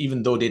 because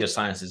even though data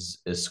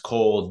science is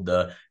called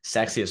the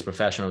sexiest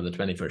profession of the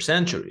 21st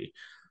century,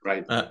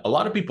 right? A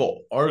lot of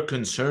people are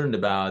concerned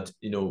about,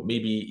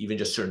 maybe even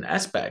just certain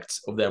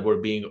aspects of that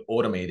work being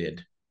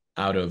automated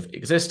out of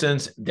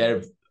existence,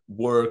 their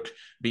work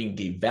being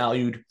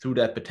devalued through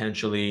that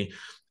potentially.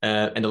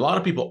 And a lot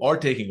of people are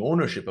taking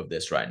ownership of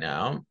this right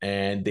now,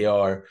 and they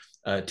are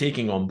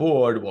taking on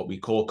board what we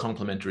call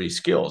complementary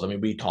skills. I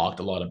mean, we talked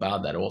a lot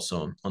about that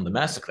also on the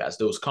masterclass.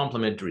 Those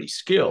complementary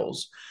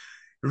skills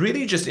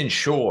really just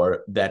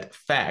ensure that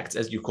facts,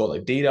 as you call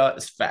it, data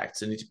is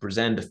facts, and need to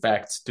present the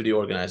facts to the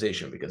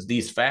organization, because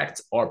these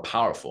facts are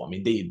powerful. I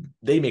mean,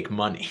 they make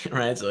money,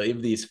 right? So if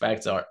these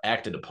facts are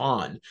acted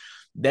upon,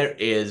 there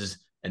is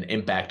an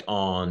impact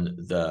on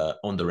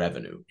the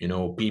revenue.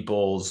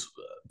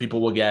 People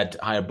will get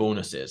higher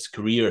bonuses,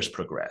 careers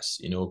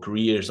progress,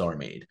 careers are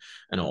made,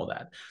 and all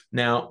that.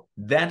 Now,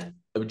 that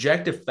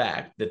objective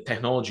fact that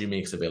technology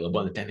makes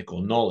available and the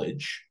technical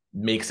knowledge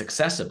makes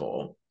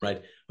accessible,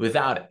 right,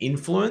 without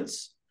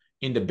influence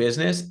in the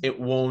business, it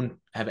won't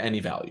have any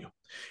value.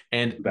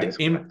 And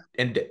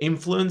the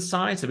influence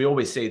side, so we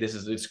always say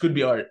this could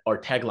be our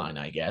tagline,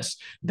 I guess,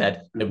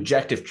 that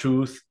objective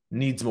truth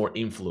needs more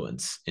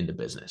influence in the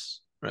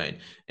business, right?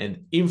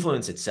 And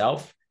influence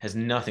itself has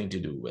nothing to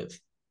do with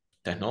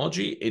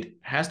technology. It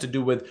has to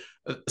do with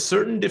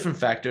certain different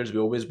factors. We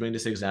always bring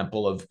this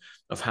example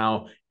of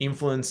how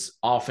influence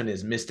often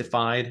is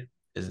mystified,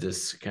 is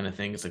this kind of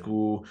thing. It's like,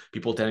 ooh,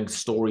 people telling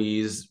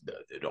stories,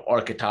 the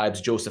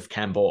archetypes, Joseph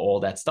Campbell,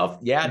 all that stuff.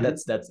 Yeah,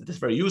 that's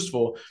very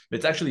useful, but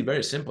it's actually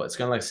very simple. It's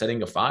kind of like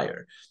setting a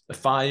fire. A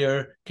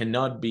fire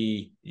cannot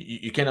be,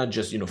 you cannot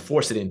just,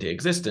 force it into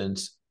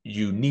existence.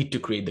 You need to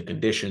create the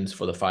conditions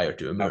for the fire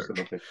to emerge.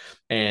 Absolutely.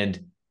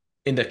 And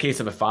in the case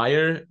of a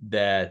fire,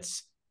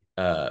 that's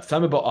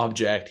flammable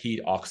object, heat,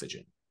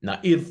 oxygen. Now,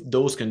 if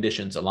those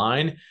conditions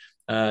align,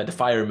 the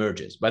fire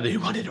emerges, whether you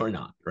want it or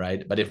not,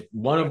 right? But if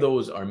one of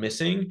those are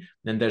missing,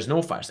 then there's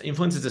no fire. So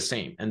influence is the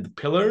same. And the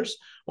pillars,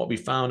 what we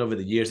found over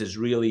the years is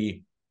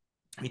really,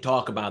 we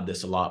talk about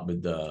this a lot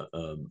with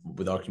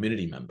our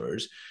community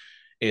members,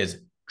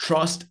 is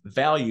trust,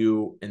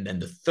 value, and then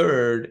the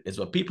third is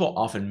what people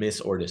often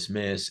miss or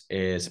dismiss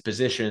is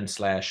position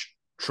slash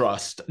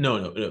trust.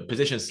 No,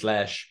 position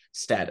slash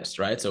status,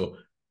 right? So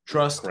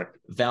trust, correct,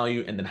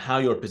 value, and then how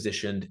you're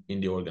positioned in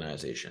the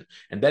organization.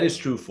 And that is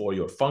true for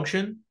your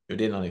function, your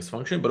data analytics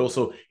function, but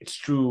also it's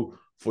true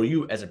for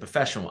you as a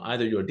professional,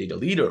 either you're a data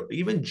leader or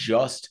even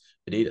just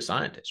a data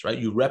scientist, right?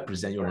 You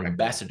represent, you're an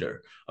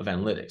ambassador of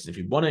analytics. If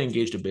you want to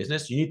engage the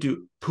business, you need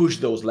to push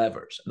those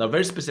levers. Now,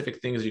 very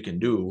specific things you can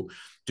do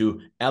to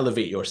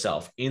elevate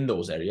yourself in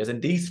those areas,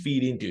 and these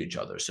feed into each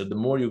other. So the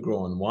more you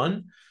grow on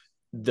one,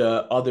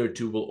 the other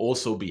two will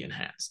also be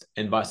enhanced,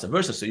 and vice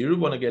versa. So you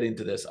want to get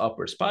into this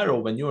upward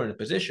spiral when you're in a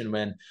position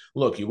when,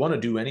 look, you want to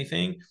do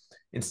anything,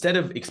 instead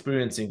of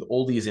experiencing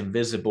all these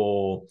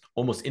invisible,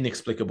 almost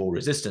inexplicable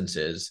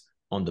resistances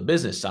on the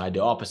business side,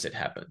 the opposite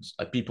happens.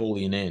 Like people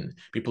lean in,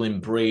 people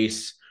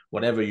embrace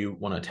whatever you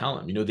want to tell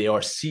them. They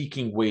are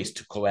seeking ways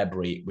to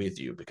collaborate with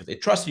you because they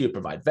trust you,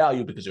 provide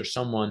value, because you're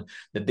someone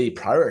that they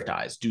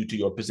prioritize due to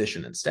your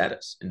position and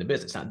status in the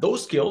business. Now,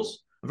 those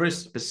skills, very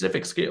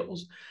specific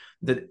skills,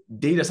 that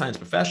data science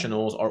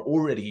professionals are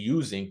already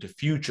using to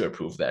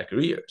future-proof their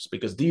careers,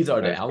 because these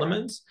are the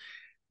elements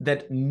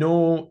that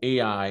no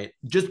AI,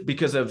 just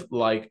because of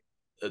like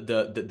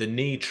the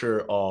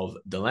nature of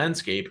the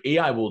landscape,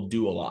 AI will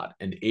do a lot,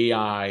 and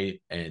AI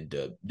and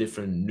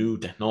different new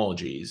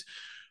technologies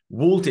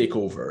will take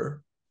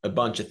over a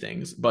bunch of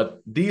things. But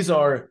these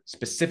are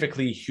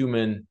specifically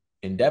human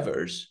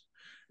endeavors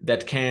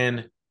that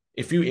can,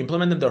 if you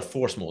implement them, they're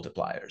force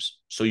multipliers.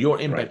 So your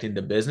impact in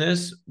the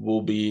business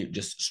will be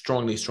just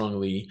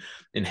strongly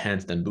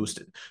enhanced and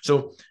boosted.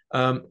 So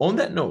on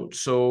that note,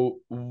 so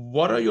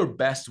what are your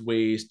best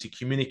ways to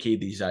communicate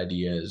these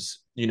ideas,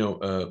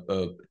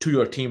 to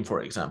your team,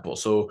 for example?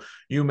 So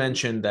you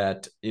mentioned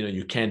that,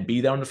 you can't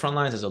be there on the front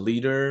lines as a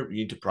leader. You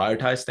need to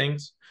prioritize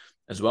things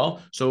as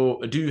well. So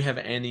do you have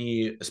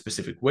any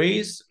specific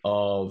ways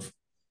of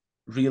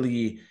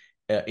really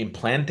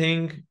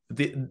implanting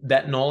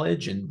that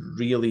knowledge and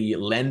really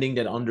lending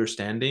that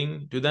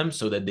understanding to them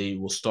so that they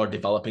will start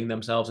developing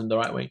themselves in the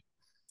right way?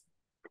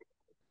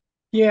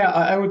 Yeah,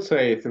 I would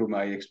say through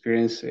my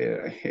experience,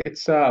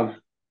 it's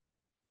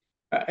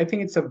I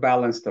think it's a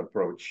balanced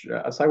approach.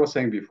 As I was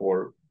saying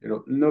before,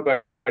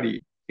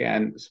 nobody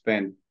can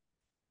spend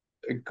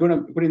a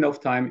good enough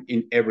time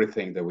in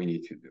everything that we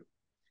need to do.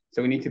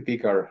 So we need to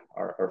pick our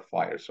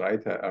fires,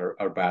 right?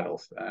 Our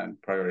battles and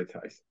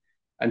prioritize.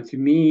 And to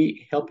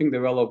me, helping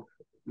develop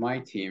my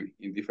team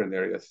in different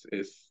areas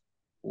is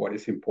what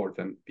is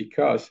important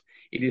because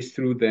it is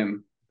through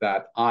them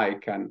that I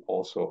can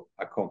also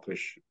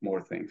accomplish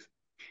more things.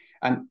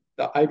 And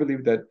I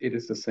believe that it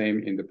is the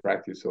same in the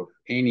practice of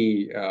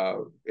any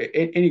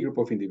group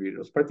of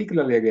individuals,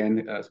 particularly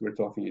again, as we're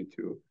talking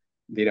into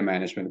data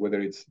management, whether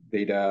it's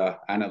data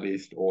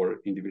analysts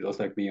or individuals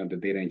like me on the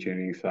data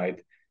engineering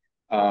side.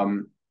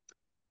 Um,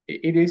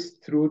 it is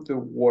through the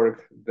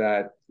work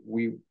that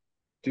we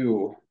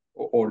do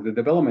or the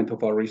development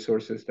of our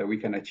resources that we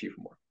can achieve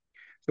more.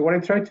 So what I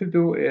try to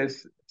do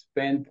is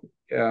spend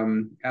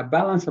a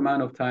balanced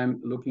amount of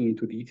time looking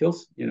into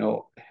details,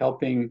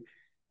 helping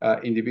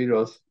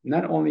individuals,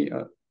 not only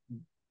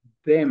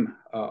them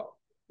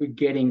with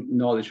getting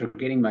knowledge or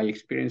getting my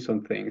experience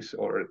on things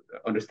or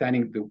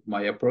understanding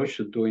my approach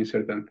to doing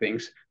certain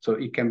things so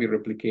it can be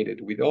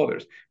replicated with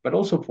others, but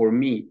also for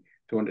me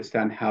to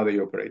understand how they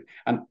operate.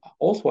 And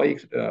also I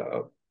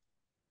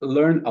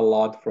learn a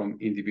lot from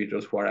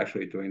individuals who are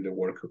actually doing the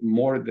work,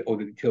 more of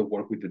the detailed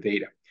work with the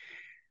data.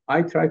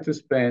 I try to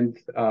spend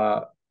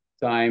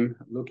time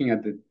looking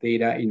at the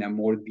data in a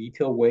more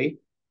detailed way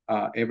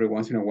every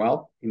once in a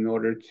while in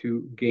order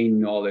to gain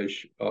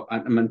knowledge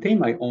and maintain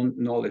my own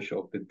knowledge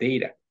of the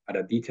data at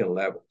a detailed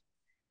level,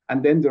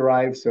 and then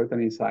derive certain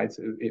insights,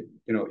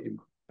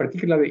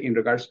 particularly in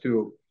regards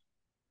to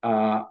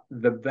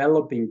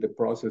developing the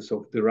process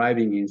of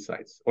deriving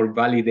insights or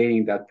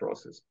validating that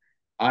process.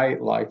 I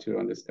like to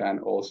understand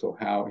also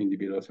how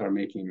individuals are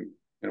making,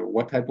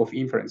 what type of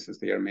inferences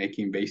they are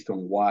making based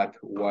on what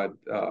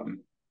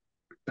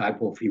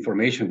type of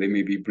information they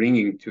may be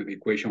bringing to the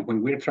equation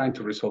when we're trying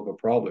to resolve a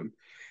problem.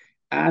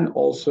 And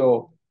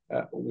also,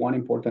 one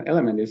important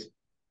element is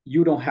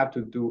you don't have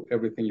to do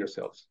everything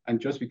yourselves. And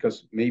just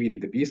because maybe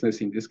the business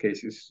in this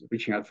case is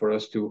reaching out for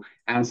us to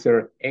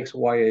answer X,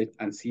 Y,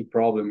 and Z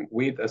problem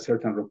with a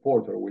certain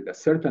report or with a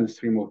certain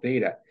stream of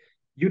data,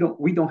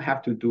 we don't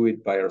have to do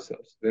it by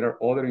ourselves. There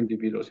are other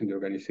individuals in the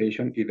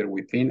organization, either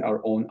within our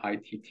own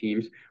IT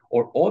teams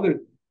or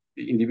other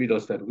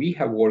individuals that we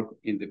have worked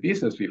in the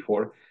business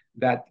before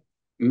that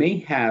may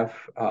have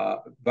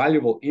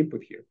valuable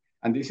input here.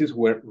 And this is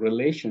where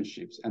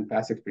relationships and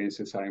past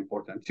experiences are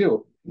important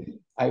too.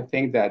 I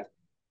think that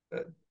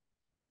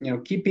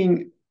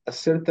keeping a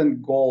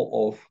certain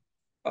goal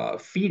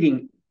of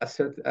feeding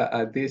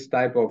this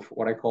type of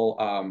what I call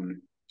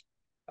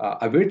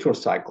a virtual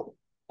cycle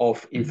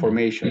of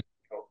information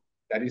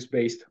that is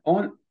based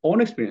on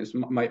experience,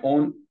 my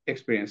own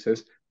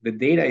experiences, the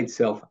data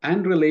itself,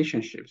 and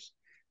relationships.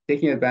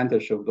 Taking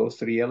advantage of those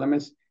three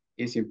elements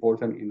is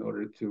important in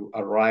order to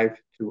arrive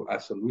to a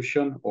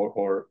solution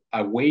or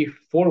a way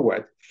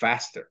forward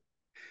faster.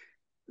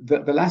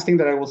 The last thing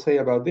that I will say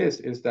about this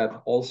is that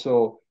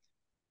also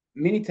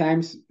many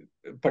times,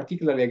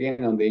 particularly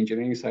again on the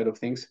engineering side of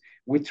things,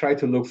 we try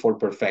to look for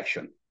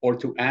perfection or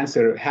to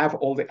have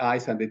all the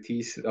I's and the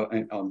T's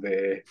on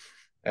the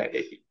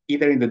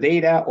either in the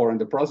data or in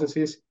the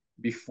processes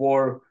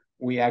before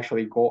we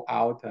actually go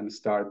out and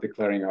start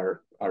declaring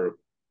our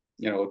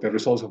the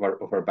results of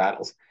our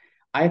battles.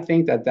 I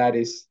think that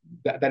is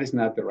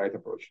not the right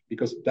approach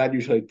because that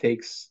usually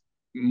takes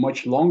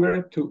much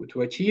longer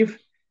to achieve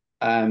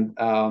and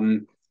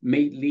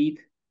may lead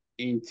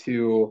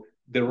into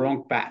the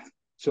wrong path.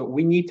 So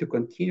we need to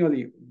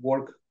continually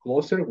work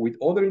closer with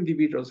other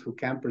individuals who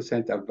can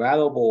present a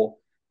valuable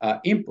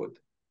input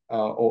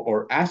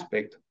or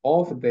aspect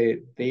of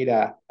the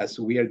data as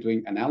we are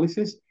doing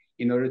analysis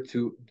in order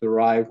to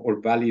derive or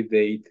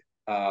validate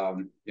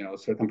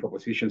certain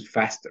propositions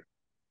faster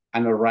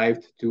and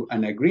arrived to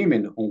an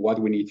agreement on what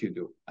we need to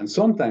do. And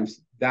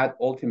sometimes that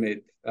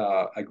ultimate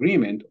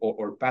agreement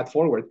or path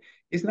forward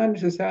is not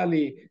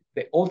necessarily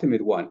the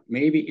ultimate one.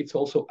 Maybe it's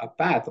also a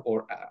path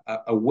or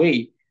a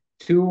way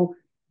to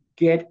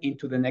get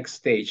into the next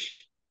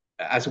stage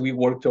as we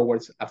work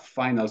towards a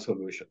final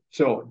solution.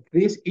 So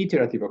this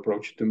iterative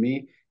approach to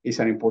me is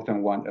an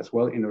important one as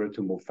well in order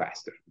to move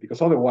faster,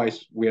 because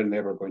otherwise we are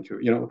never going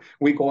to,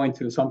 we go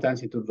into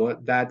sometimes into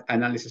that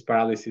analysis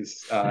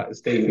paralysis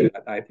state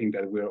that I think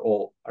that we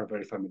all are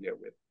very familiar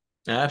with.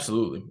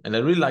 Absolutely. And I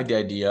really like the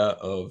idea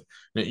of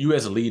you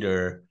as a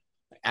leader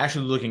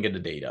actually looking at the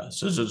data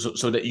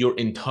so that you're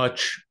in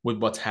touch with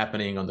what's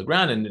happening on the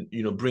ground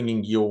and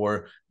bringing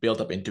your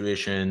built up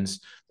intuitions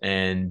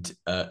and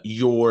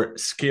your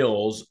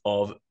skills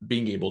of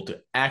being able to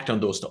act on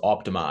those to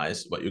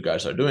optimize what you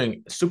guys are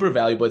doing. Super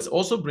valuable. It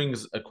also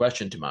brings a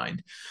question to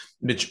mind,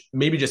 which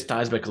maybe just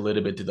ties back a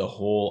little bit to the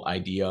whole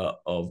idea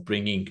of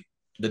bringing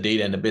the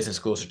data and the business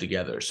closer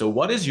together. So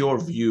what is your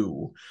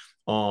view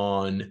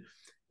on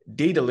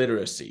data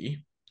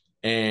literacy,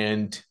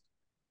 and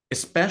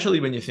especially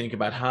when you think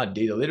about how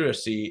data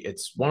literacy,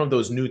 it's one of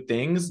those new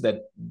things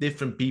that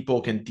different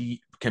people can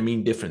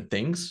mean different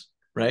things,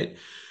 right?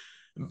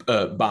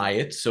 by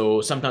it.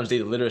 So sometimes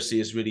data literacy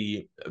is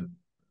really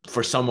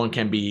for someone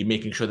can be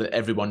making sure that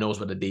everyone knows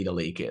what a data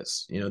lake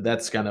is.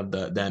 That's kind of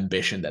the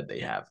ambition that they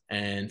have.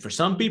 And for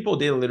some people,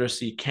 data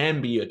literacy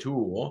can be a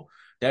tool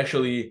to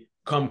actually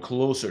come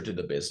closer to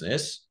the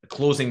business,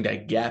 closing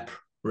that gap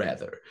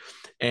rather.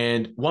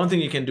 And one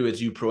thing you can do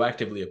is you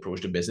proactively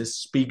approach the business,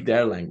 speak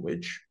their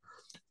language,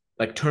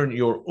 like turn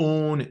your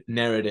own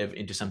narrative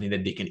into something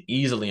that they can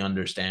easily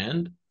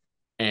understand,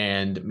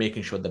 and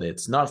making sure that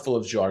it's not full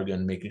of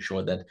jargon, making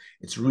sure that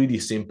it's really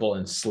simple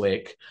and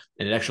slick,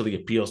 and it actually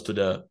appeals to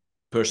the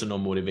personal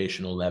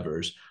motivational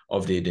levers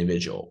of the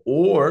individual.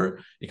 Or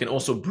you can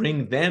also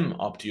bring them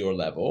up to your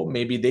level.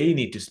 Maybe they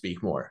need to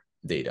speak more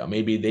data.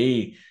 Maybe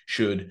they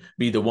should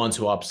be the ones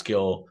who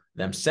upskill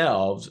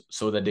themselves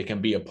so that they can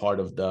be a part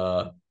of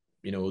the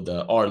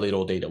our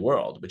little data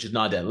world, which is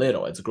not that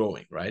little, it's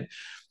growing, right?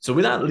 So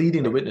we're not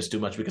leading the witness too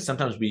much, because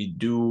sometimes we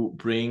do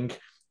bring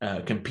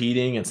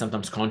competing and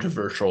sometimes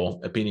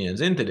controversial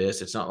opinions into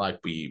this. It's not like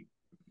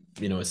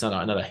it's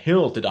not a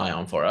hill to die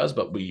on for us,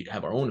 but we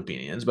have our own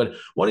opinions. But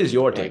what is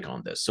your Right. take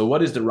on this? So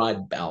what is the right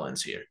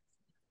balance here?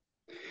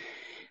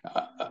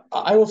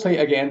 I will say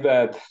again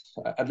that,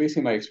 at least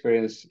in my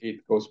experience,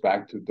 it goes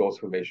back to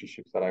those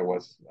relationships that I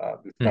was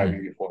describing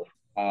Mm-hmm. before.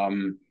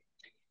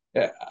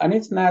 And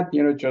it's not,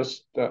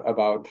 just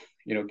about,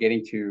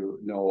 getting to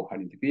know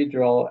an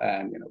individual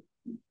and,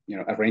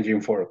 arranging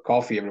for a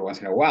coffee every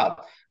once in a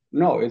while.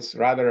 No, it's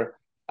rather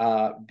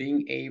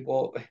being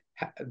able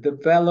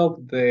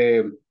develop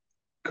the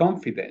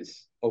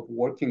confidence of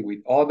working with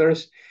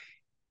others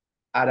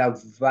at a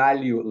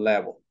value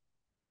level,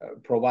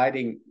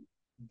 providing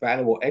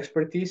valuable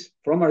expertise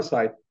from our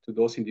side to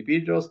those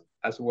individuals,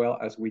 as well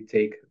as we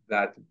take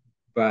that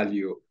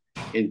value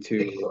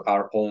into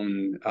our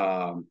own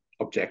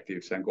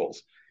objectives and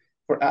goals.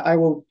 I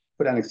will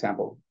put an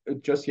example.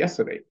 Just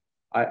yesterday,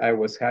 I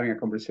was having a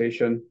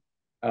conversation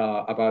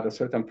about a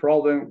certain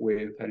problem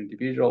with an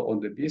individual on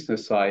the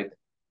business side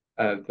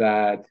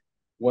that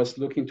was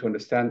looking to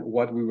understand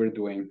what we were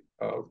doing,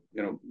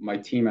 my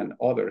team and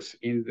others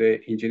in the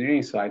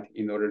engineering side,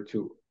 in order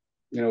to,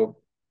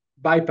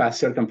 bypass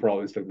certain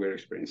problems that we're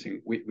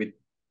experiencing with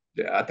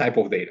a type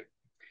of data.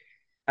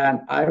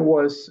 And I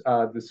was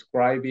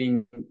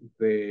describing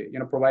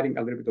providing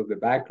a little bit of the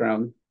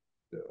background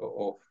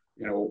of,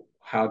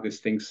 how these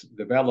things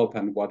develop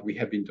and what we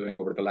have been doing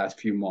over the last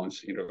few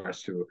months in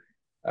regards to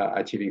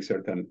achieving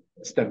certain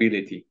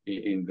stability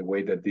in the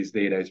way that this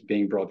data is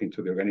being brought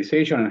into the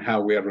organization and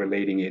how we are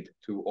relating it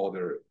to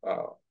other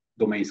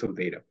domains of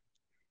data.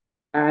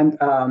 And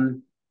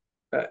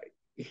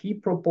he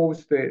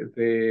proposed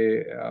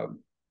the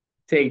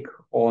take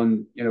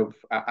on,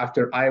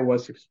 after I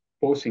was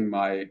exposing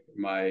my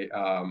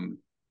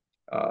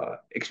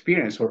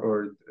experience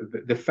or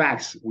the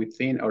facts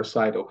within our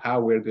side of how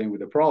we're dealing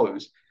with the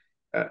problems.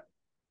 Uh,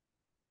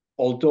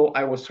 Although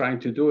I was trying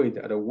to do it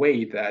at a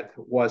way that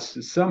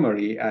was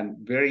summary and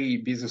very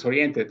business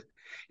oriented,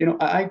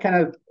 I kind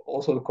of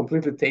also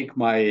completely take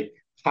my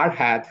hard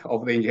hat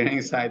of the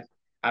engineering side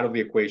out of the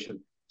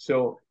equation.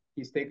 So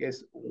his take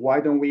is,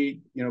 why don't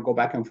we, go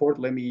back and forth?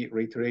 Let me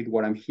reiterate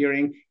what I'm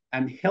hearing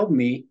and help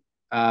me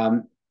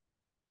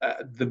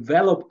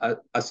develop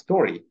a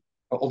story.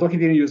 Although he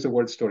didn't use the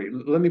word story,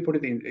 let me put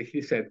it in.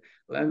 He said,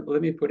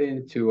 let me put it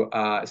into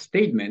a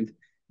statement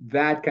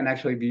that can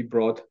actually be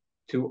brought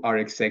to our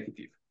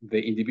executive, the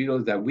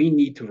individuals that we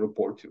need to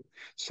report to.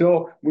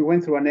 So we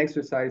went through an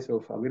exercise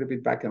of a little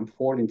bit back and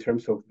forth in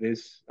terms of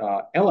these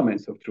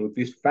elements of truth,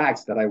 these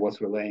facts that I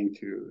was relaying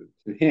to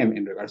him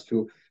in regards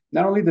to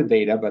not only the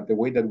data, but the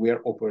way that we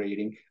are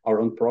operating our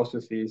own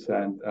processes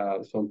and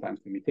sometimes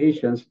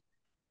limitations,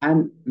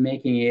 and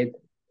making it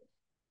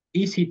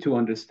easy to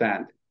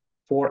understand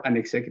for an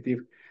executive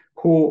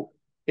who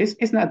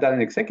is not that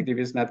an executive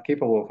is not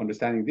capable of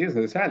understanding this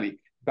necessarily,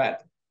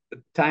 but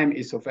time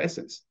is of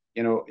essence.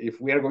 If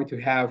we are going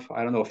to have,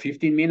 I don't know,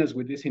 15 minutes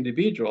with this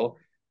individual,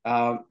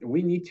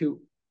 we need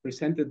to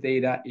present the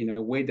data in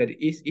a way that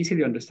is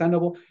easily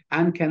understandable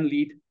and can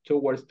lead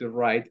towards the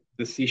right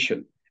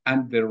decision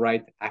and the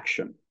right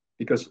action.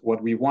 Because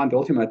what we want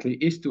ultimately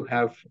is to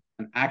have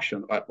an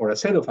action or a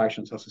set of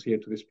actions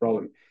associated to this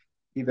problem.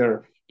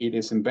 Either it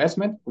is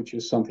investment, which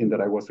is something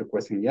that I was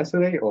requesting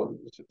yesterday, or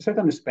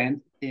certain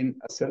spend in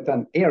a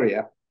certain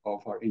area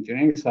of our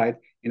engineering side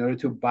in order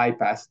to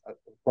bypass a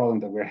problem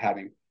that we're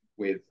having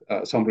with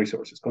some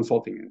resources,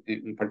 consulting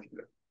in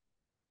particular.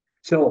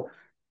 So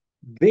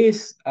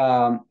this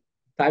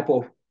type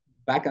of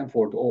back and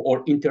forth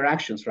or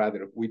interactions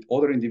rather with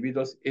other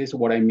individuals is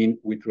what I mean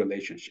with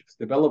relationships,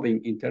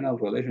 developing internal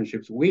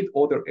relationships with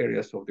other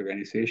areas of the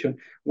organization,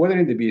 whether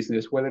in the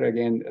business, whether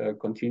again,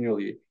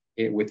 continually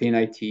within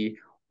IT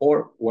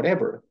or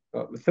whatever.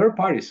 Third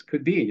parties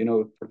could be,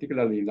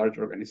 particularly in large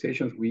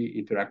organizations, we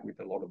interact with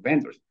a lot of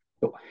vendors.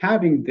 So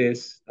having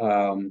this,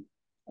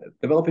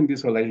 developing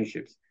these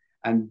relationships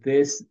and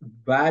this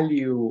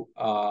value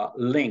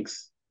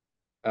links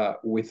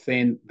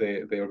within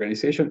the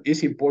organization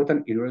is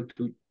important in order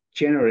to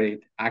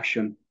generate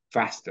action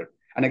faster.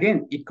 And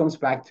again, it comes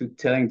back to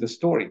telling the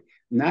story.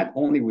 not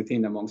only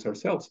within amongst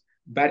ourselves,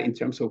 but in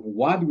terms of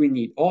what we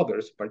need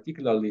others,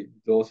 particularly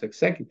those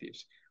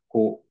executives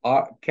who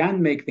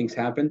can make things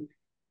happen,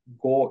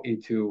 go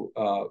into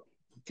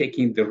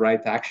taking the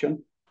right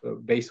action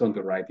based on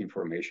the right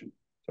information.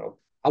 So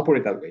I'll put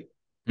it that way.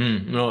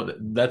 No,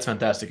 that's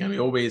fantastic. And we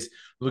always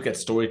look at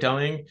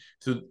storytelling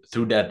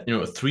through that,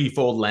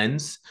 threefold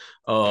lens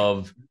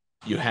of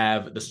you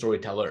have the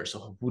storyteller,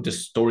 so who the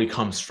story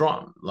comes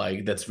from.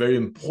 Like that's very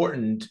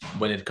important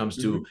when it comes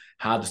to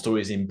how the story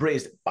is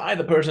embraced by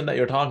the person that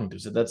you're talking to.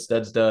 So that's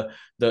the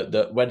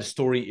where the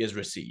story is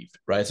received,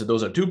 right? So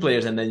those are two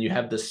players, and then you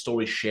have the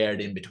story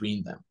shared in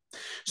between them.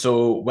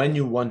 So when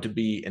you want to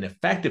be an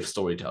effective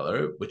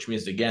storyteller, which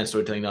means again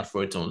storytelling not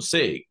for its own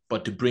sake,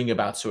 but to bring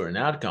about certain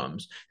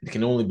outcomes, it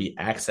can only be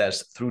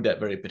accessed through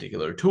that very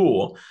particular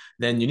tool.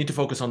 Then you need to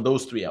focus on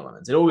those three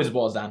elements. It always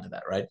boils down to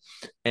that, right?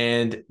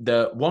 And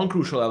the one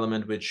crucial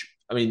element, which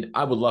I mean,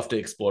 I would love to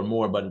explore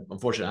more, but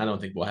unfortunately, I don't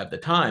think we'll have the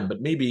time.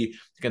 But maybe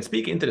you can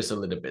speak into this a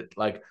little bit,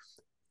 like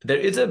there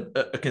is a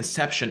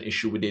conception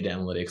issue with data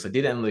analytics. Like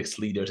data analytics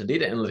leaders and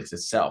data analytics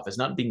itself is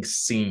not being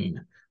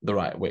seen the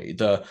right way.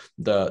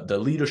 The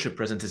leadership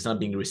presence is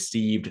not being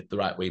received the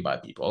right way by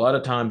people. A lot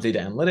of times data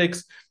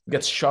analytics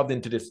gets shoved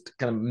into this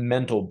kind of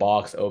mental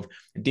box of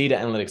data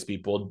analytics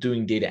people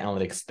doing data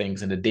analytics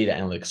things in the data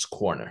analytics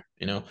corner.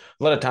 A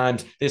lot of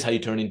times this is how you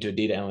turn into a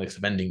data analytics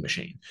vending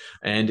machine.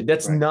 And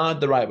that's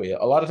not the right way.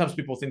 A lot of times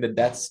people think that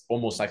that's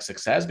almost like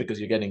success because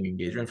you're getting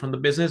engagement from the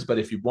business. But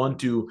if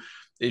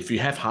you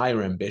have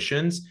higher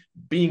ambitions,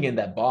 being in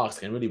that box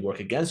can really work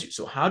against you.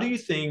 So how do you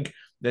think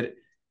that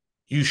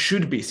you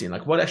should be seen?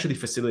 Like what actually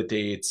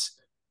facilitates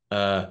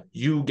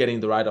you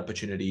getting the right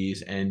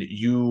opportunities and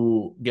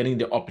you getting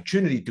the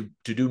opportunity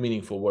to do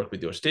meaningful work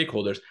with your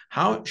stakeholders?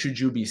 How should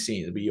you be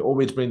seen? We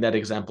always bring that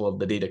example of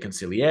the data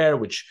conciliaire,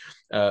 which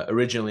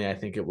originally I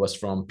think it was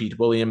from Pete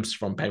Williams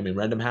from Penguin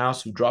Random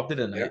House who dropped it,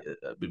 and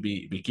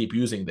we keep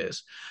using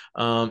this.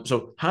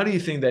 So how do you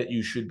think that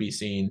you should be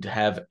seen to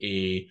have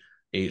a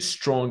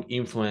strong,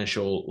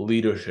 influential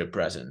leadership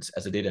presence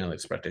as a data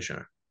analytics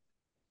practitioner?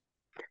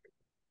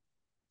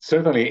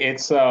 Certainly,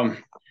 it's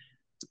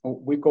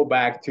we go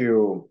back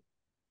to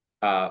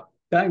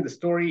telling the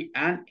story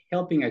and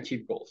helping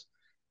achieve goals.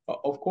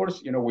 Of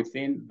course,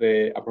 within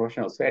a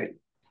professional setting,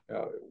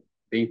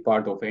 being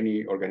part of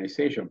any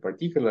organization,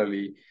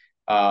 particularly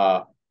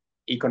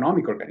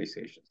economic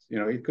organizations,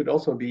 it could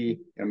also be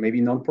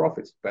maybe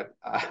nonprofits, but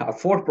a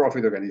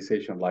for-profit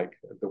organization like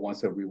the ones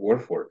that we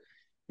work for.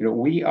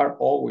 We are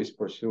always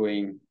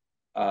pursuing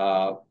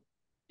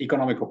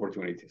economic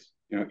opportunities.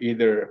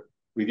 Either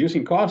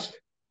reducing cost,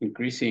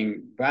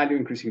 increasing value,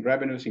 increasing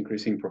revenues,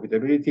 increasing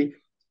profitability,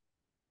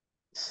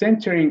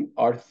 centering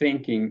our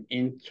thinking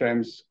in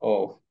terms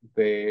of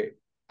the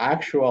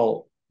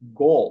actual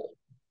goal,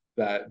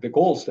 that the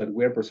goals that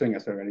we're pursuing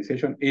as an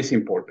organization is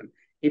important.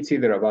 It's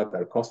either about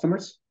our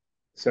customers,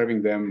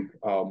 serving them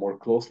more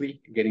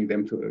closely, getting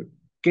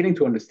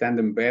to understand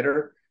them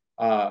better,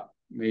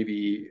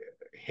 maybe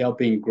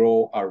helping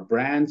grow our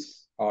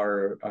brands,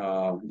 our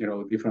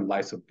different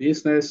lines of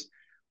business,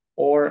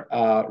 or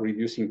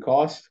reducing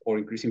costs or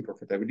increasing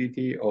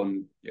profitability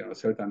on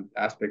certain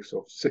aspects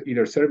of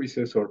either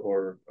services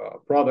or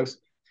products.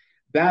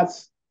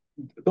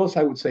 Those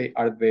I would say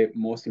are the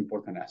most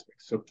important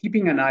aspects. So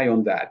keeping an eye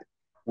on that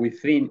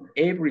within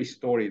every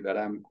story that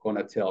I'm going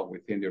to tell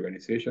within the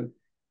organization,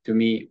 to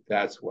me,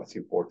 that's what's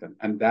important.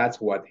 And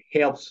that's what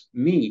helps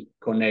me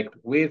connect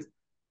with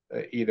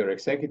either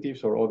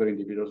executives or other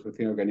individuals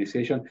within the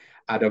organization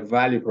at a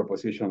value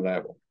proposition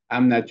level.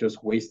 I'm not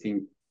just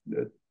wasting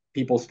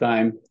people's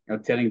time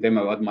telling them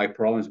about my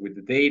problems with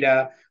the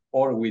data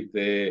or with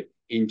the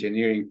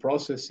engineering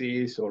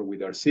processes or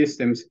with our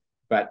systems,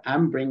 but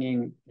I'm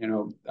bringing,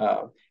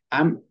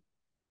 I'm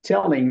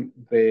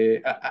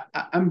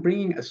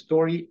bringing a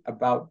story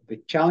about the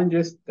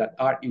challenges that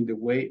are in the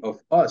way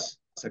of us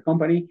as a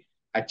company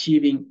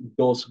achieving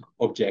those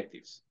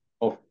objectives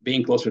of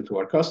being closer to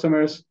our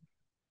customers,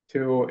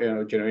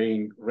 to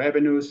generating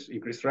revenues,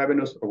 increased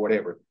revenues, or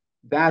whatever.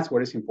 That's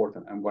what is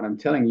important. And what I'm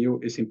telling you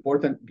is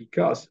important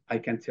because I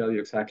can tell you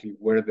exactly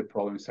where the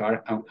problems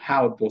are and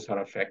how those are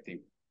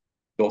affecting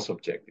those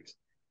objectives.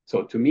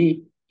 So to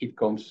me, it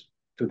comes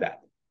to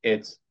that.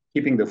 It's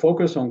keeping the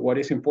focus on what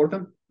is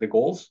important, the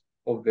goals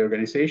of the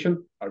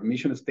organization, our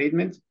mission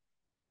statement,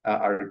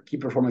 our key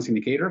performance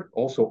indicator,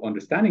 also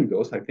understanding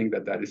those. I think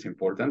that is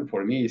important.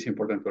 For me, it's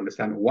important to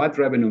understand what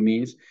revenue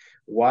means,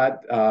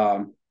 what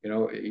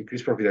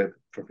increased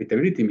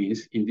profitability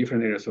means in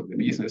different areas of the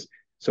business.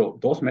 So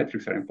those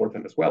metrics are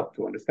important as well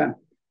to understand.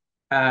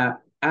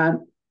 And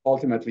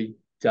ultimately,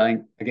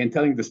 telling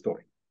the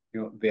story,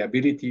 the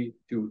ability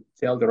to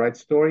tell the right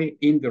story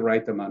in the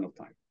right amount of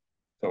time.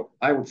 So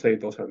I would say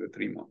those are the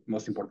three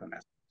most important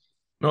aspects.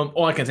 Well,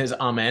 all I can say is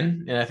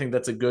amen. And I think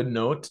that's a good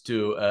note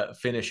to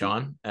finish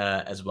on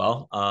as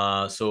well.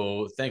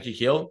 So thank you,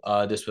 Keel.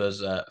 This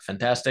was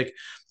fantastic.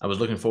 I was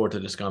looking forward to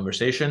this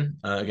conversation.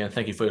 Again,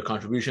 thank you for your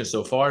contribution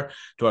so far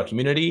to our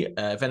community.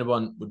 If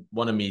anyone would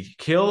want to meet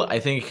Keel, I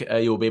think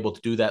you will be able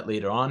to do that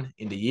later on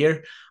in the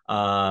year,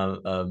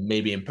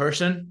 maybe in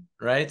person,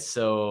 right?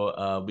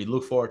 So we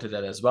look forward to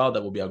that as well.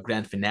 That will be our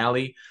grand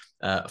finale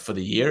for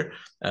the year,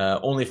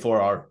 only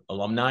for our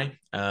alumni.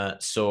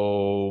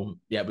 So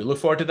yeah, we look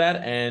forward to that.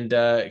 And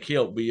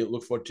Keel, we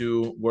look forward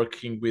to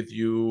working with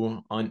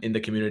you on in the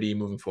community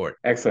moving forward.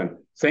 Excellent.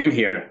 Same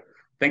here.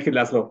 Thank you,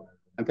 Laszlo.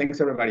 And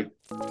thanks, everybody.